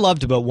 Well, what I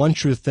loved about One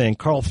True Thing,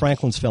 Carl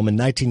Franklin's film in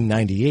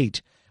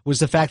 1998, was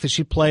the fact that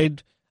she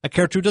played a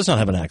character who does not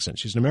have an accent.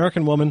 She's an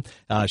American woman.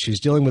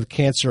 She's dealing with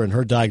cancer and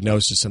her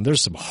diagnosis, and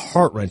there's some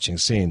heart-wrenching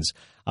scenes.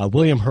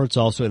 William Hurt's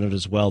also in it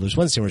as well. There's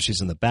one scene where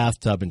she's in the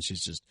bathtub, and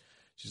she's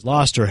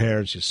lost her hair,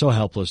 and she's so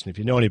helpless. And if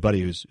you know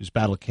anybody who's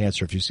battled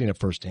cancer, if you've seen it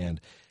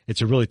firsthand,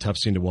 it's a really tough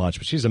scene to watch.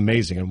 But she's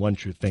amazing in One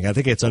True Thing. I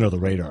think it's under the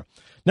radar.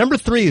 Number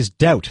 3 is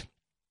Doubt.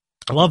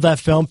 I love that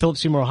film. Philip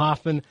Seymour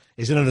Hoffman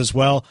is in it as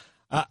well.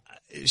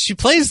 She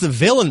plays the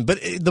villain, but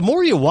the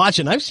more you watch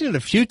it, and I've seen it a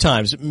few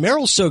times,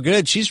 Meryl's so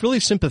good, she's really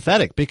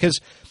sympathetic,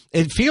 because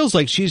it feels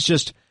like she's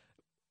just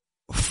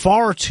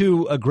far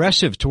too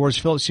aggressive towards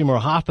Philip Seymour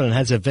Hoffman and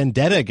has a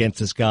vendetta against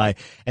this guy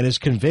and is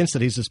convinced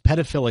that he's this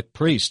pedophilic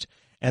priest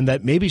and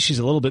that maybe she's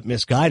a little bit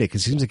misguided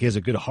because it seems like he has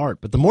a good heart.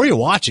 But the more you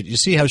watch it, you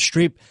see how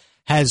Streep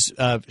has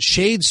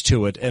shades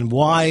to it and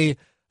why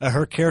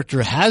her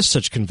character has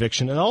such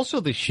conviction, and also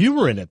the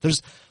humor in it.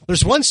 There's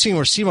one scene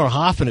where Seymour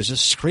Hoffman is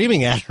just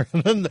screaming at her,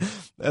 and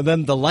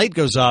then the light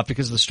goes off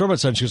because of the storm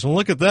outside. She goes, well,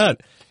 look at that.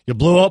 You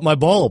blew out my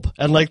bulb.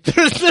 And, like,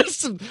 there's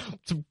some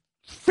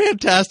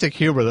fantastic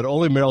humor that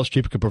only Meryl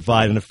Streep could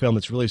provide in a film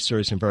that's really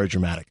serious and very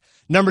dramatic.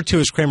 Number 2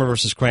 is Kramer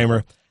versus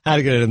Kramer. Had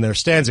to get it in there.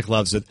 Stanzik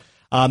loves it.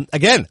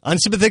 Again,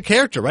 unsympathetic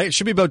character, right? It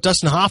should be about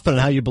Dustin Hoffman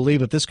and how you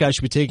believe that this guy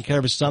should be taking care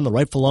of his son, the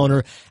rightful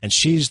owner, and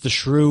she's the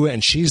shrew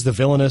and she's the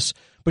villainous.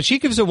 But she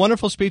gives a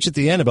wonderful speech at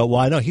the end about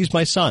why, no, he's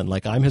my son.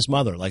 Like, I'm his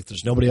mother. Like,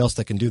 there's nobody else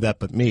that can do that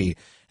but me.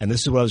 And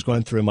this is what I was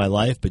going through in my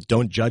life, but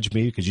don't judge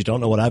me because you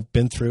don't know what I've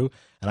been through.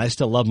 And I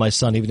still love my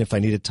son even if I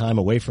needed time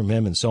away from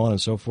him and so on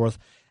and so forth.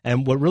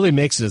 And what really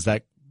makes it is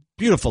that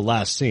beautiful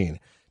last scene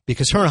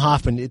because her and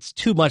Hoffman, it's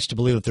too much to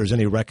believe that there's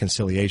any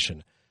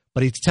reconciliation.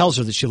 But he tells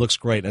her that she looks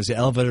great. And as the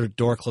elevator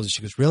door closes,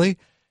 she goes, really?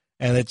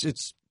 And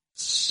it's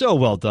so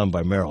well done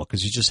by Meryl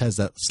because she just has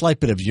that slight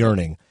bit of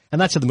yearning. And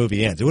that's how the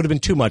movie ends. It would have been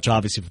too much,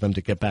 obviously, for them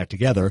to get back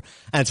together.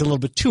 And it's a little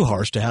bit too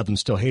harsh to have them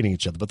still hating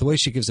each other. But the way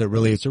she gives it,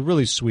 really, it's a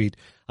really sweet,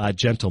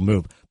 gentle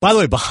move. By the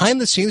way,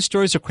 behind-the-scenes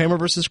stories of Kramer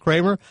versus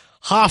Kramer,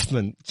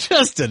 Hoffman,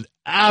 just an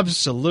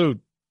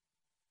absolute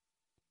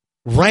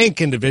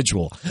rank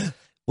individual.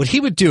 What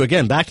he would do,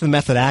 again, back to the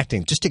method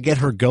acting, just to get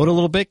her goat a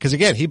little bit, because,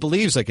 again, he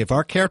believes, like, if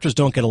our characters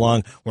don't get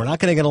along, we're not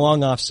going to get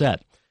along off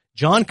set.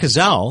 John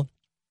Cazale,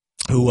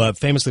 who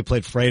famously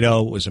played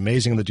Fredo, was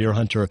amazing in The Deer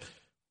Hunter,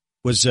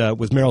 was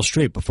with Meryl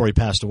Streep before he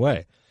passed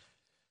away.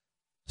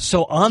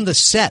 So on the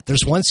set,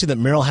 there's one scene that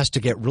Meryl has to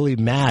get really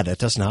mad at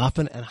Dustin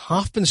Hoffman, and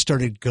Hoffman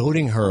started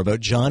goading her about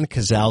John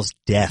Cazale's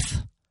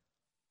death.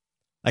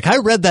 Like, I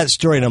read that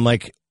story, and I'm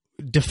like,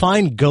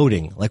 define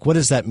goading. Like, what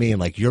does that mean?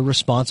 Like, you're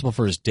responsible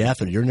for his death,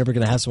 and you're never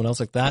going to have someone else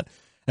like that?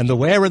 And the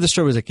way I read the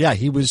story was like, yeah,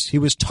 he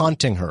was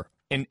taunting her.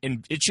 And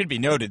it should be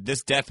noted,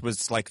 this death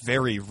was, like,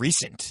 very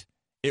recent.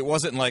 It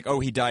wasn't like, oh,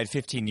 he died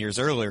 15 years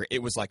earlier.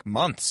 It was like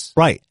months.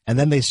 Right. And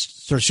then they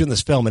started shooting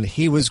this film, and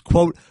he was,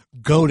 quote,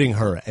 goading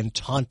her and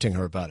taunting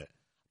her about it.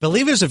 I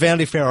believe there's a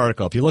Vanity Fair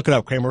article. If you look it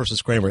up, Kramer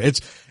versus Kramer, it's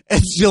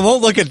you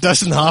won't look at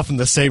Dustin Hoffman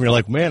the same. You're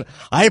like, man,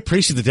 I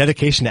appreciate the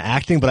dedication to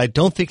acting, but I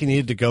don't think he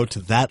needed to go to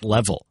that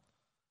level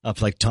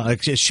of, like,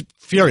 she's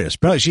furious.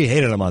 She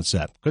hated him on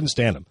set. Couldn't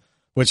stand him.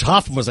 Which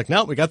Hoffman was like,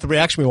 no, we got the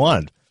reaction we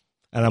wanted.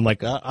 And I'm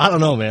like, I don't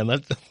know, man.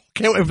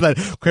 Can't wait for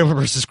that Kramer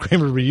versus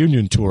Kramer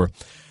reunion tour.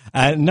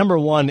 Number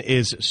one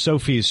is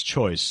Sophie's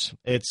Choice.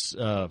 It's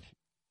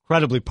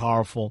incredibly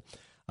powerful.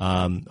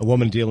 A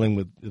woman dealing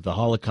with the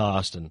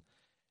Holocaust, and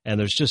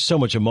there's just so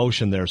much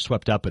emotion there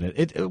swept up in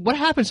it. What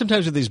happens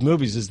sometimes with these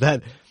movies is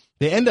that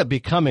they end up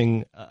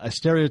becoming a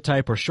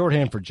stereotype or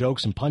shorthand for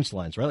jokes and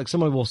punchlines, right? Like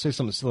someone will say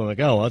something silly like,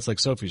 oh, that's like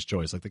Sophie's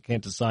Choice. Like they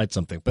can't decide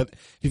something. But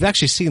if you've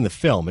actually seen the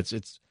film,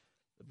 it's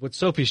what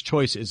Sophie's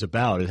Choice is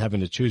about is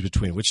having to choose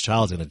between which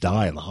child's going to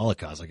die in the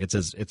Holocaust. Like it's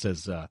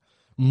as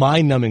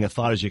mind-numbing a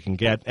thought as you can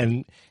get.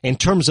 And in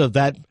terms of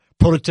that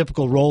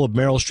prototypical role of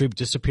Meryl Streep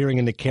disappearing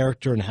into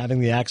character and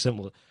having the accent,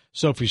 well,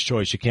 Sophie's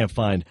Choice, you can't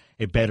find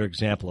a better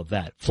example of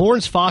that.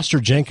 Florence Foster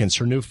Jenkins,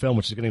 her new film,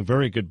 which is getting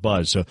very good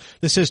buzz. So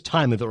this is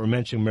timely that we're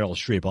mentioning Meryl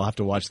Streep. I'll have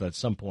to watch that at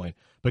some point.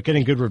 But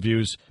getting good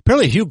reviews.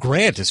 Apparently Hugh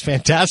Grant is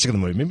fantastic in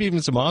the movie. Maybe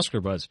even some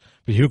Oscar buzz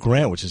for Hugh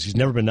Grant, which is he's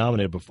never been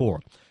nominated before.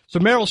 So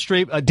Meryl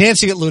Streep,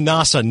 Dancing at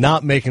Lunasa,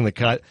 not making the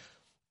cut.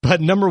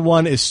 But number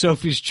one is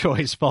Sophie's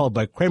Choice, followed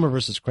by Kramer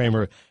versus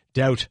Kramer,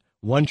 Doubt,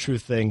 One True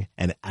Thing,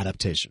 and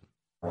Adaptation.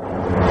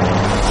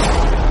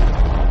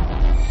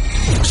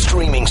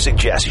 Streaming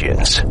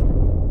suggestions.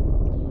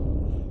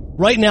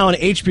 Right now on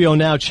HBO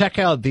Now, check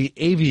out The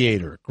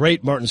Aviator.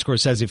 Great Martin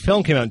Scorsese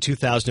film, came out in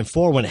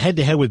 2004, went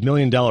head-to-head with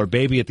Million Dollar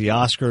Baby at the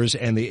Oscars,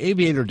 and The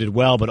Aviator did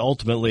well, but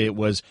ultimately it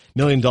was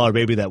Million Dollar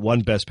Baby that won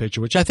Best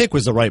Picture, which I think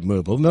was the right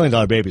move. Well, Million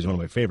Dollar Baby is one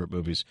of my favorite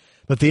movies.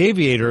 But The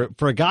Aviator,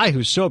 for a guy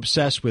who's so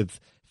obsessed with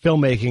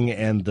filmmaking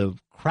and the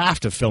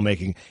craft of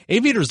filmmaking,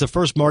 Aviator is the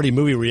first Marty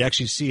movie where you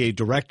actually see a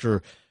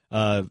director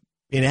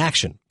in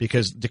action,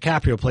 because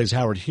DiCaprio plays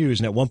Howard Hughes,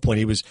 and at one point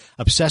he was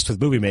obsessed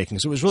with movie making.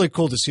 So it was really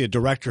cool to see a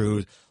director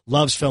who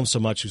loves film so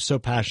much, who's so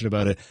passionate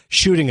about it,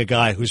 shooting a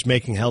guy who's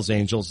making Hell's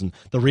Angels and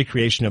the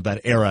recreation of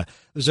that era.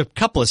 There's a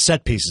couple of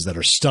set pieces that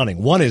are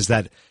stunning. One is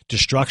that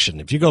destruction.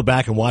 If you go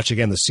back and watch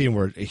again the scene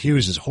where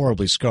Hughes is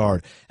horribly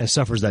scarred and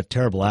suffers that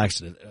terrible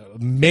accident,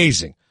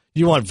 amazing.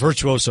 You want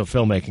virtuoso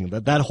filmmaking.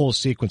 That whole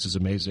sequence is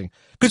amazing.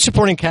 Good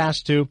supporting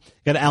cast, too. You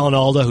got Alan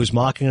Alda, who's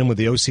mocking him with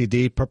the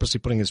OCD,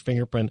 purposely putting his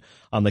fingerprint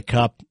on the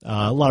cup.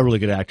 A lot of really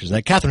good actors.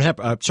 And Katharine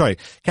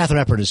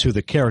Hepburn is who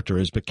the character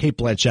is, but Cate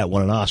Blanchett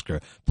won an Oscar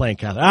playing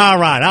Katharine. All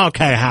right,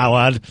 okay,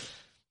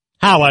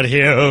 Howard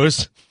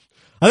Hughes.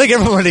 I think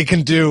everybody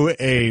can do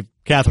a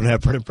Katharine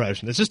Hepburn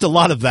impression. It's just a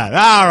lot of that.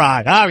 All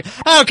right,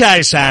 okay,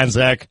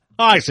 Sanzik.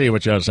 I see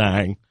what you're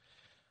saying.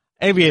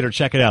 Aviator,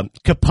 check it out.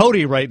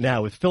 Capote right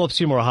now with Philip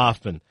Seymour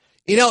Hoffman.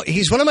 You know,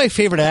 he's one of my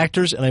favorite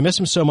actors, and I miss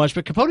him so much,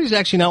 but Capote is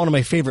actually not one of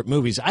my favorite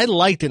movies. I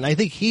liked it, and I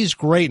think he's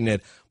great in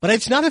it, but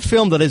it's not a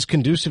film that is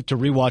conducive to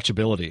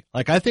rewatchability.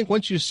 Like, I think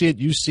once you see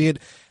it,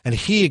 and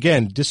he,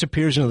 again,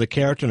 disappears into the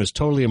character and is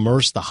totally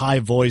immersed, the high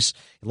voice,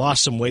 he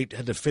lost some weight,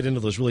 had to fit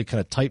into those really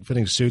kind of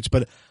tight-fitting suits,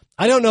 but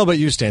I don't know about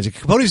you, Stanzi.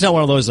 Capote's not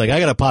one of those, like,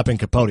 I gotta pop in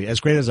Capote, as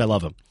great as I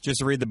love him.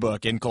 Just read the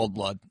book, In Cold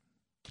Blood.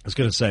 I was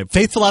gonna say,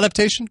 faithful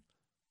adaptation?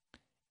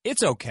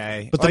 It's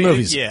okay. But the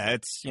movies. Yeah,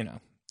 it's, you know.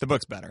 The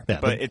book's better, Yeah,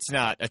 but it's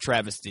not a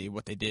travesty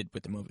what they did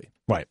with the movie.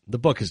 Right. The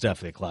book is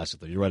definitely a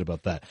classic, though. You're right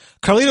about that.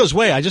 Carlito's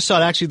Way, I just saw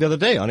it actually the other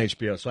day on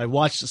HBO, so I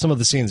watched some of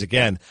the scenes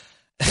again.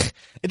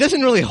 It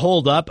doesn't really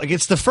hold up. Like,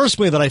 it's the first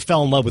movie that I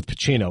fell in love with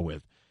Pacino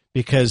with,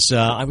 because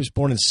I was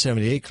born in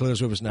 78,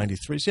 Carlito's Way was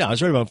 93. So, yeah, I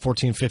was right about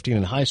 14, 15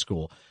 in high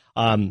school.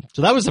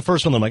 So that was the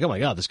first one. I'm like, oh, my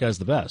God, this guy's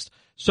the best.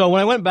 So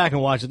when I went back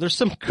and watched it, there's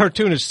some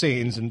cartoonish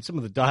scenes, and some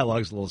of the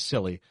dialogue's a little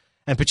silly.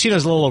 And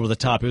Pacino's a little over the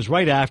top. It was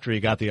right after he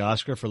got the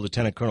Oscar for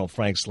Lieutenant Colonel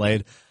Frank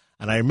Slade.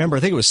 And I remember, I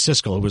think it was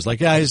Siskel who was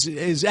like, yeah,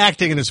 his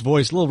acting and his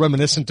voice, a little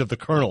reminiscent of the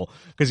Colonel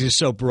because he's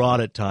so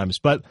broad at times.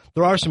 But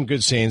there are some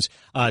good scenes.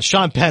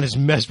 Sean Penn is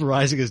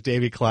mesmerizing as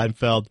Davy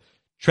Kleinfeld.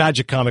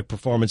 Tragic comic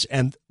performance.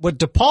 And what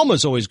De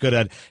Palma's always good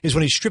at is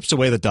when he strips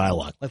away the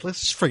dialogue. Like,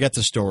 let's just forget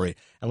the story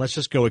and let's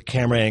just go with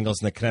camera angles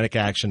and the kinetic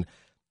action.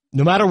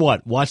 No matter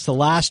what, watch the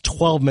last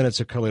 12 minutes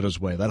of Carlito's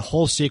Way. That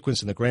whole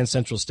sequence in the Grand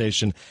Central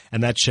Station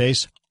and that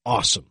chase,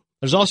 awesome.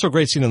 There's also a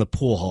great scene in the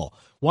pool hall.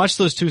 Watch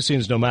those two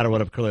scenes no matter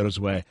what of Carlito's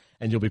Way,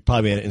 and you'll be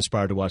probably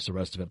inspired to watch the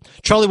rest of it.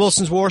 Charlie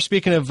Wilson's War,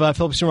 speaking of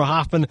Philip Seymour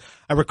Hoffman,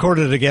 I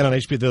recorded it again on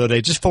HBO the other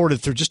day, just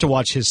forwarded through just to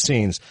watch his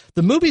scenes.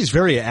 The movie's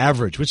very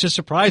average, which is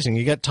surprising.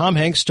 You got Tom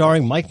Hanks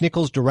starring, Mike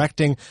Nichols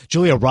directing,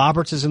 Julia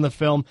Roberts is in the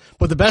film,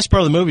 but the best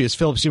part of the movie is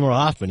Philip Seymour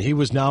Hoffman. He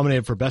was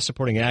nominated for Best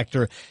Supporting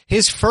Actor.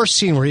 His first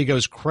scene where he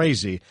goes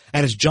crazy,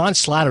 and it's John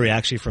Slattery,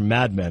 actually, from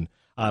Mad Men,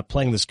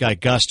 playing this guy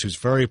Gust, who's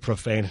very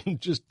profane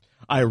and just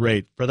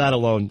irate. For that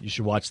alone, you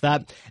should watch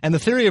that. And The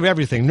Theory of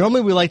Everything.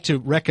 Normally, we like to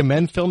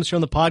recommend films here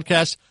on the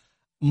podcast.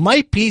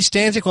 Might be,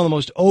 Stanzik, one of the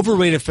most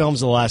overrated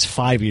films of the last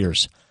 5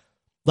 years.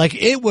 Like,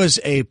 it was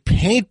a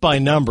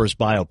paint-by-numbers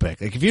biopic.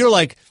 Like, if you're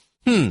like,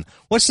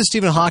 what's the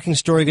Stephen Hawking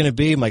story going to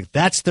be? I'm like,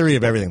 that's Theory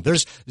of Everything.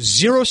 There's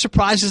zero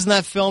surprises in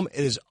that film.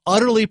 It is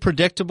utterly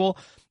predictable.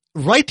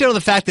 Right down to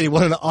the fact that he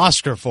won an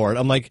Oscar for it.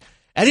 I'm like,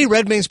 Eddie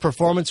Redmayne's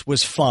performance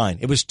was fine.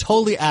 It was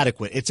totally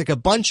adequate. It's like a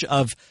bunch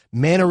of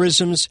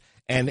mannerisms,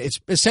 and it's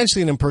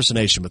essentially an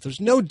impersonation, but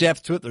there's no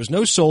depth to it. There's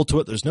no soul to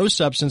it. There's no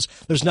substance.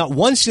 There's not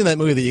one scene in that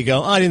movie that you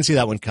go, oh, I didn't see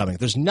that one coming.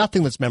 There's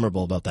nothing that's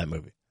memorable about that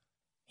movie.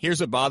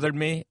 Here's what bothered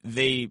me.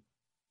 They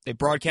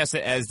broadcast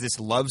it as this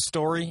love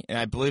story, and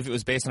I believe it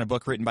was based on a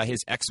book written by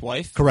his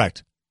ex-wife.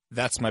 Correct.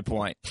 That's my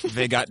point.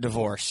 They got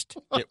divorced.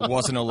 It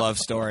wasn't a love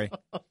story.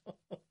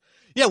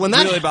 Yeah, when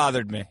that really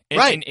bothered me.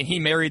 Right. And he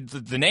married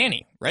the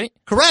nanny, right?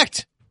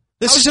 Correct.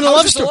 This isn't a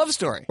love story. A love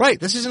story. Right.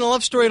 This isn't a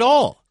love story at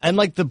all. And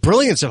like the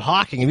brilliance of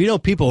Hawking, if you know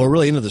people who are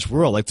really into this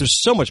world, like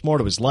there's so much more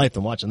to his life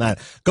than watching that.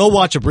 Go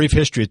watch A Brief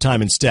History of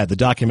Time instead, the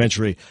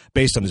documentary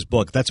based on his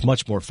book. That's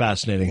much more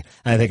fascinating,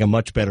 and I think a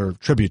much better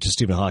tribute to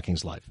Stephen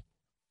Hawking's life.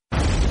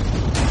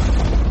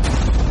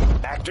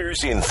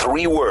 Actors in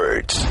 3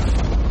 words.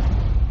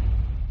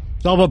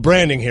 It's all about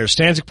branding here.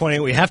 Stanzik pointing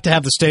out we have to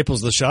have the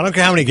staples of the show. I don't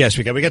care how many guests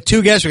we got. We got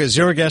 2 guests. We got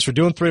 0 guests. We're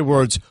doing 3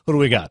 words. Who do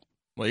we got?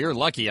 Well, you're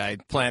lucky I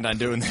planned on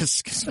doing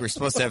this because we're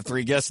supposed to have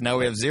 3 guests, and now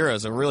we have 0,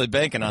 so we're really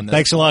banking on this.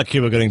 Thanks a lot,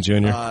 Cuba Gooding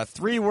Jr.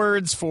 3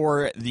 words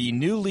for the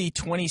newly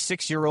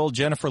 26-year-old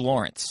Jennifer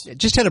Lawrence.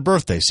 Just had a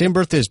birthday. Same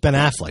birthday as Ben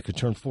Affleck, who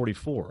turned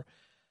 44.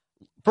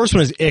 First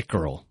one is It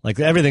Girl. Like,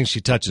 everything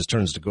she touches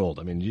turns to gold.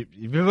 I mean, if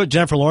you put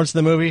Jennifer Lawrence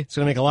in the movie, it's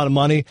going to make a lot of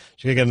money.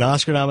 She's going to get an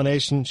Oscar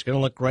nomination. She's going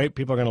to look great.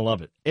 People are going to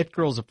love it. It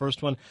Girl is the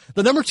first one.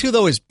 The number 2,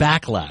 though, is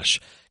Backlash.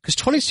 Because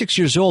 26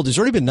 years old, he's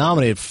already been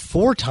nominated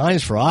 4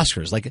 times for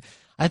Oscars. Like,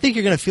 I think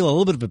you're going to feel a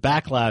little bit of a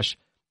backlash,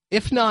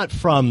 if not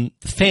from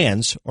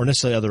fans or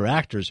necessarily other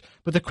actors,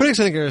 but the critics,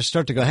 I think, are going to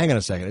start to go, hang on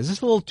a second, is this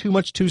a little too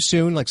much too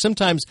soon? Like,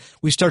 sometimes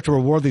we start to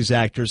reward these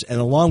actors, and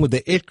along with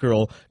the It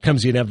Girl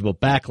comes the inevitable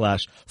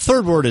backlash.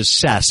 Third word is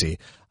sassy.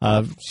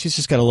 She's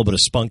just got a little bit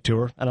of spunk to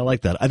her, and I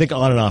like that. I think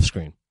on and off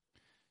screen.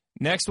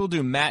 Next, we'll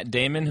do Matt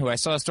Damon, who I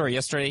saw a story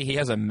yesterday. He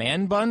has a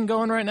man bun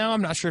going right now.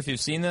 I'm not sure if you've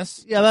seen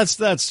this. Yeah,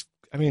 that's.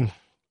 I mean,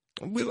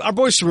 our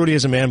boy Cerruti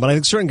is a man bun. I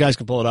think certain guys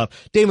can pull it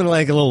off. Damon and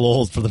I get a little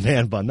old for the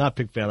man bun. Not a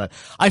big fan of that.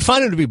 I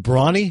find him to be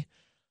brawny.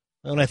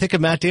 When I think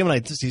of Matt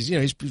Damon,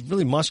 he's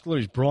really muscular,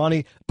 he's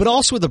brawny. But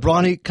also with the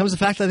brawny comes the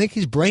fact that I think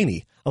he's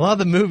brainy. A lot of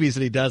the movies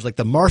that he does, like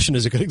The Martian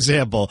is a good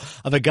example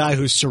of a guy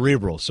who's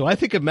cerebral. So I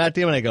think of Matt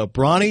Damon, I go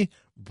brawny,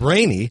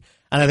 brainy,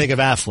 and I think of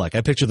Affleck.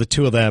 I picture the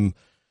two of them,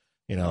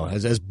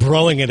 as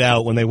broing it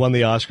out when they won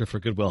the Oscar for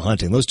Good Will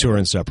Hunting. Those two are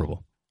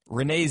inseparable.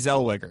 Renee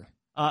Zellweger.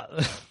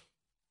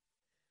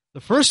 The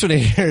first one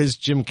here is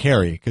Jim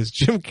Carrey, because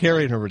Jim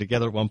Carrey and her were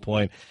together at one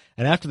point,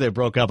 and after they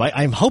broke up,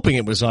 I'm hoping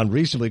it was on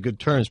reasonably good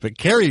terms, but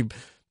Carrey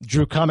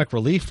drew comic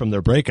relief from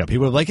their breakup. He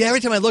was like, yeah, every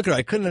time I look at her,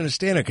 I couldn't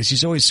understand her because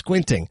she's always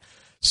squinting.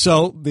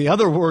 So the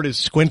other word is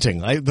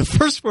squinting. The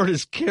first word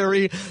is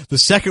Carrey, the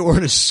second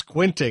word is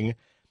squinting,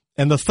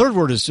 and the third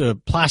word is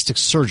plastic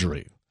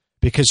surgery,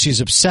 because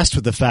she's obsessed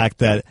with the fact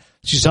that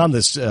she's on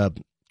this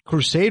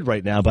crusade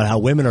right now about how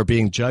women are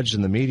being judged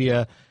in the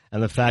media,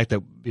 and the fact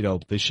that,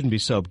 they shouldn't be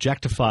so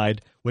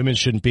objectified, women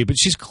shouldn't be. But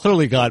she's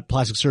clearly got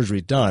plastic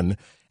surgery done,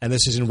 and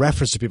this is in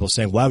reference to people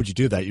saying, why would you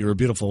do that? You're a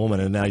beautiful woman,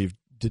 and now you've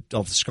did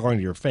all the scarring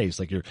to your face.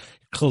 Like, you're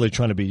clearly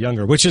trying to be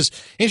younger, which is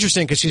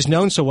interesting because she's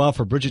known so well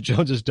for Bridget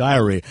Jones's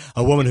Diary,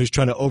 a woman who's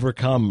trying to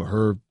overcome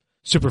her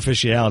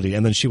superficiality,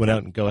 and then she went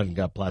out and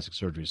got plastic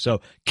surgery.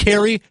 So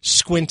Carrie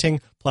squinting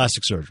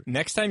plastic surgery.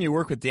 Next time you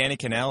work with Danny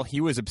Cannell,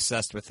 he was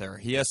obsessed with her.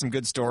 He has some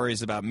good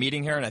stories about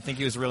meeting her, and I think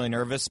he was really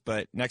nervous,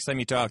 but next time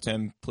you talk to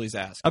him, please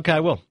ask. Okay,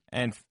 I will.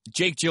 And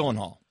Jake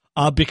Gyllenhaal.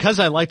 Because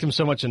I liked him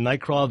so much in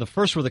Nightcrawler, the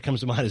first word that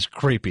comes to mind is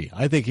creepy.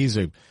 I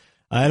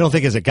don't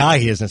think as a guy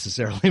he is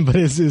necessarily, but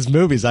his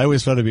movies, I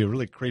always found him to be a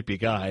really creepy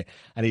guy,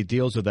 and he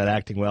deals with that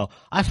acting well.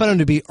 I found him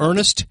to be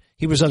earnest.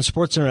 He was on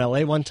SportsCenter in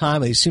L.A. one time,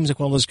 and he seems like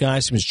one of those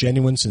guys. He was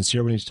genuine,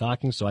 sincere when he's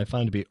talking, so I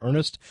found him to be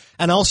earnest.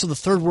 And also the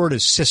third word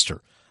is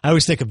sister. I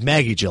always think of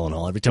Maggie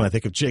Gyllenhaal every time I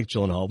think of Jake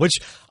Gyllenhaal, which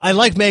I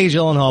like Maggie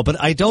Gyllenhaal,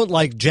 but I don't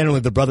like generally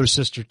the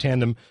brother-sister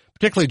tandem,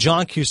 particularly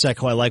John Cusack,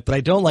 who I like, but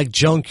I don't like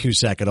Joan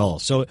Cusack at all.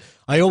 So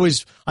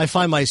I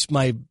find my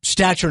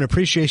stature and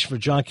appreciation for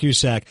John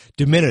Cusack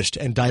diminished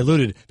and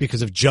diluted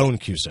because of Joan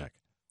Cusack.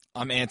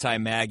 I'm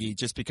anti-Maggie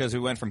just because we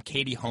went from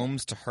Katie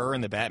Holmes to her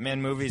in the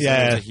Batman movies.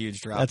 Yeah, that was a huge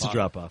drop-off. That's a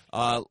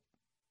drop-off.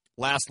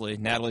 Lastly,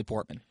 Natalie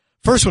Portman.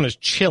 First one is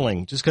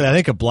chilling, just because I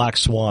think of Black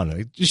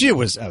Swan. She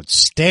was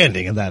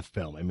outstanding in that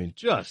film. I mean,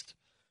 just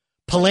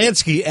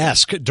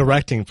Polanski-esque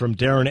directing from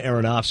Darren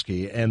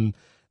Aronofsky. And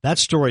that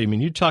story, I mean,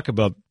 you talk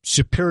about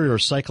superior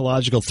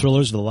psychological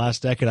thrillers of the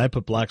last decade. I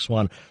put Black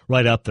Swan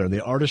right up there.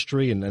 The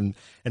artistry and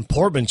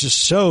Portman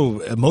just so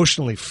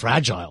emotionally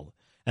fragile.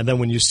 And then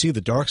when you see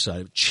the dark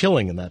side,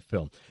 chilling in that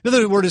film. The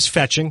other word is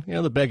fetching. You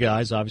know, the big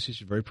eyes, obviously,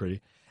 she's very pretty.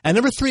 And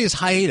number 3 is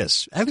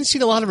hiatus. I haven't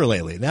seen a lot of her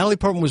lately. Natalie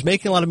Portman was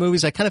making a lot of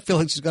movies. I kind of feel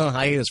like she's gone on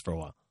hiatus for a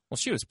while. Well,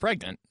 she was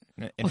pregnant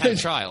and had a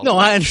child. No,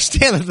 I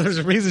understand that there's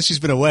a reason she's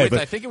been away. But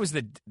I think it was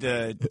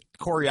the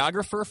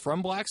choreographer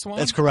from Black Swan.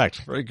 That's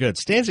correct. Very good.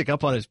 Stanzik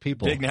up on his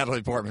people. Big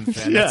Natalie Portman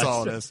fan. That's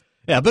all it is.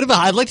 Yeah, but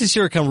I'd like to see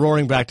her come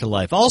roaring back to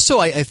life. Also,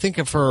 I think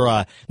of her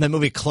in that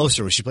movie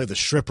Closer, where she played the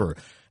stripper,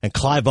 and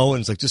Clive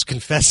Owen's like just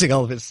confessing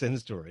all of his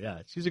sins to her. Yeah,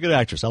 she's a good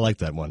actress. I like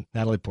that one.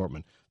 Natalie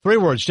Portman. 3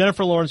 words: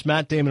 Jennifer Lawrence,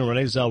 Matt Damon,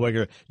 Renee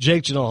Zellweger,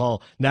 Jake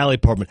Gyllenhaal, Natalie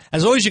Portman.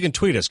 As always, you can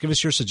tweet us. Give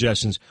us your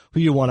suggestions, who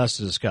you want us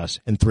to discuss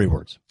in 3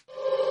 words.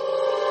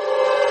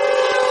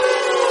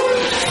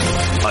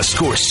 A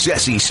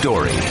Scorsese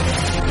story.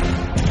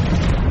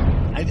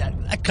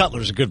 That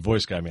Cutler's a good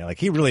voice guy, man. Like,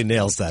 he really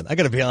nails that. I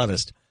got to be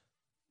honest.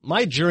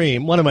 My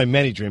dream, one of my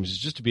many dreams, is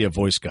just to be a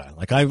voice guy.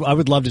 Like, I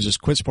would love to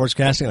just quit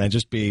sportscasting and I'd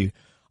just be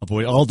a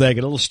voice all day,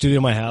 get a little studio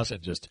in my house,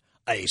 and just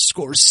a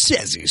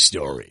Scorsese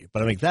story.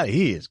 But I mean,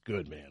 he is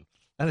good, man.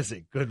 That is a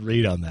good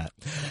read on that.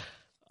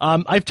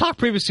 I've talked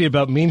previously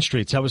about Mean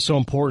Streets, how it was so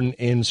important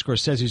in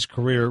Scorsese's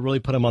career. It really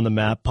put him on the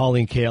map.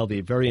 Pauline Kael,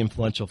 the very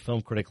influential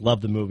film critic,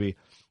 loved the movie,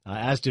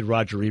 as did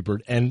Roger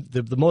Ebert. And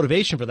the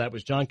motivation for that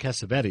was John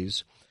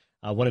Cassavetes,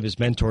 one of his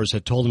mentors,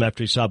 had told him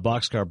after he saw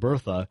Boxcar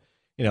Bertha,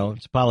 you know,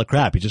 it's a pile of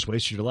crap. You just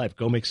wasted your life.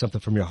 Go make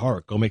something from your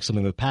heart. Go make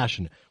something with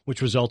passion,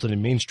 which resulted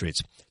in Mean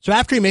Streets. So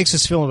after he makes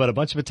this film about a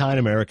bunch of Italian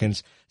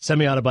Americans,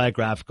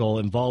 semi-autobiographical,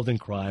 involved in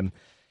crime,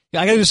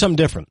 I got to do something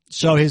different.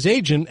 So his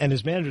agent and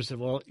his manager said,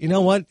 well, you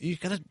know what? You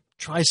got to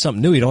try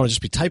something new. You don't want to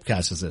just be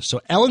typecast as this.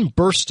 So Ellen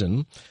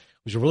Burstyn,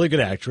 who's a really good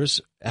actress,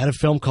 had a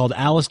film called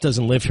Alice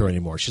Doesn't Live Here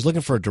Anymore. She's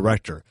looking for a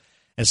director.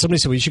 And somebody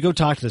said, well, you should go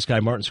talk to this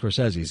guy, Martin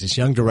Scorsese. He's this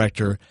young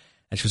director.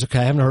 And she goes, okay,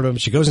 I haven't heard of him.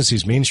 She goes and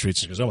sees Mean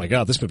Streets. And she goes, oh, my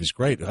God, this movie's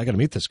great. I got to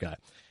meet this guy.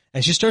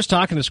 And she starts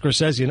talking to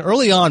Scorsese. And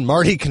early on,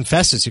 Marty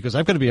confesses. He goes,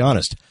 I've got to be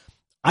honest.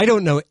 I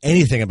don't know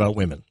anything about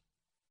women.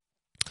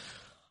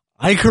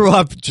 I grew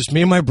up, just me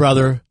and my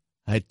brother.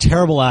 I had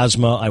terrible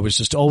asthma. I was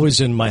just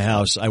always in my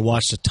house. I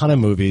watched a ton of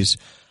movies.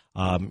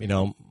 You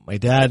know, my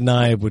dad and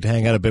I would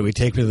hang out a bit. We'd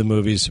take me to the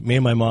movies. Me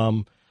and my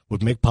mom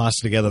would make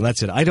pasta together, and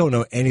that's it. I don't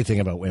know anything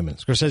about women.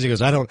 Scorsese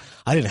goes, I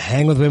didn't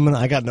hang with women.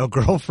 I got no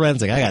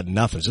girlfriends. Like, I got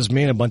nothing. It's just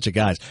me and a bunch of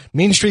guys.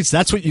 Mean Streets,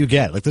 that's what you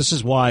get. Like, this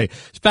is why,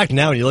 in fact,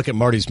 now when you look at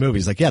Marty's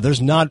movies, like, yeah,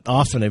 there's not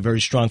often a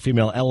very strong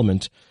female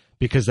element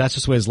because that's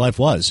just the way his life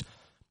was.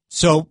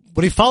 So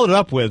what he followed it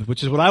up with,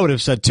 which is what I would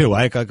have said too,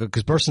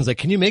 because Burston's like,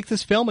 can you make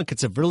this film? Like,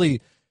 it's a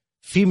really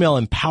female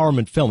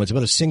empowerment film. It's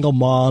about a single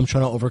mom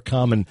trying to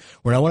overcome, and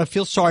when I want to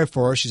feel sorry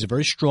for her, she's a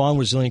very strong,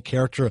 resilient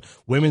character.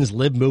 Women's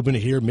lib movement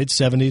here,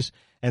 mid-70s.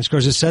 And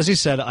Scorsese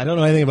said, I don't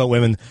know anything about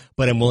women,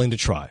 but I'm willing to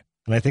try.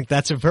 And I think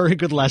that's a very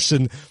good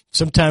lesson.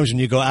 Sometimes when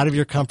you go out of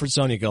your comfort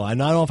zone, you go, I don't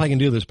know if I can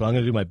do this, but I'm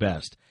going to do my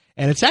best.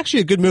 And it's actually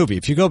a good movie.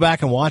 If you go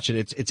back and watch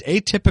it, it's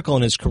atypical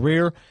in his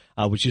career,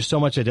 which you so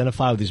much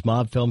identify with these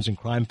mob films and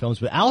crime films.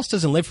 But Alice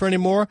Doesn't Live Here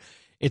Anymore.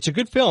 It's a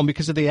good film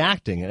because of the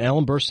acting, and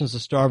Ellen Burstyn's the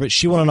star of it.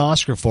 She won an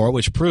Oscar for it,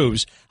 which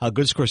proves how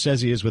good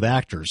Scorsese is with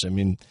actors. I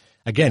mean,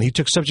 again, he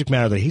took subject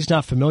matter that he's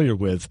not familiar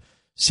with,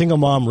 single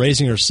mom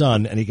raising her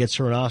son, and he gets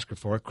her an Oscar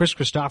for it. Chris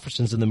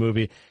Christopherson's in the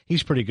movie.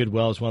 He's pretty good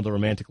as one of the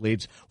romantic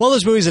leads. One of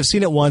those movies, I've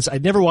seen it once.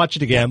 I'd never watch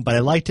it again, but I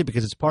liked it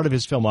because it's part of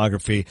his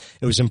filmography.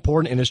 It was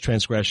important in his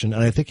transgression,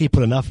 and I think he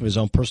put enough of his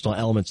own personal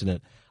elements in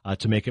it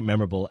to make it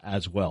memorable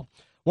as well.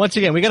 Once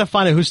again, we got to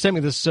find out who sent me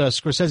this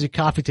Scorsese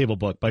coffee table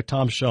book by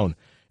Tom Schoen.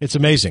 It's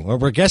amazing.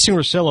 We're guessing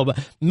Rosillo,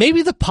 but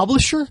maybe the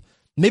publisher,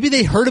 maybe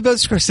they heard about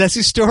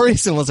Scorsese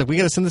stories and was like, we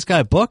got to send this guy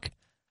a book.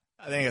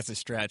 I think that's a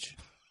stretch.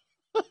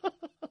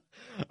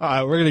 All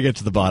right, we're going to get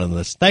to the bottom of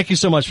this. Thank you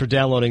so much for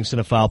downloading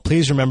Cinephile.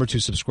 Please remember to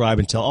subscribe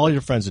and tell all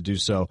your friends to do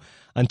so.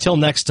 Until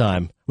next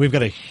time, we've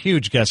got a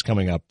huge guest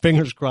coming up.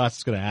 Fingers crossed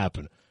it's going to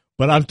happen.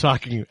 But I'm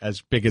talking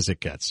as big as it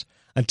gets.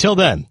 Until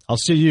then, I'll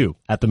see you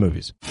at the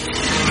movies.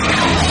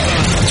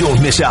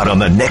 Don't miss out on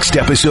the next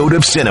episode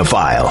of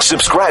Cinephile.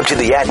 Subscribe to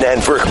the Adnan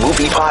Virk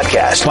Movie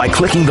Podcast by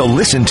clicking the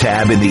Listen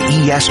tab in the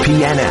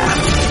ESPN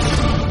app.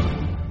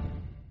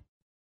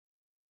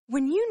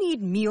 When you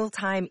need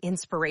mealtime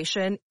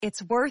inspiration,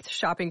 it's worth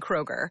shopping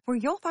Kroger, where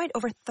you'll find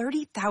over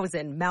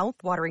 30,000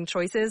 mouth-watering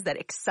choices that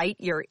excite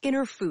your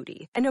inner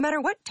foodie. And no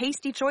matter what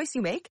tasty choice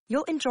you make,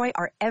 you'll enjoy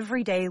our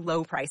everyday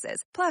low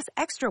prices, plus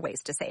extra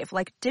ways to save,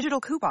 like digital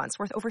coupons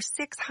worth over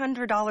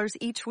 $600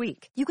 each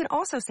week. You can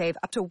also save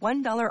up to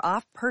 $1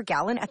 off per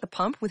gallon at the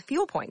pump with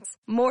fuel points.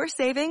 More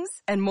savings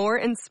and more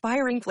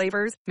inspiring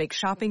flavors make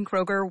shopping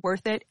Kroger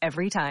worth it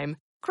every time.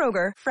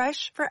 Kroger,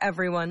 fresh for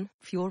everyone.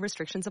 Fuel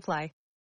restrictions apply.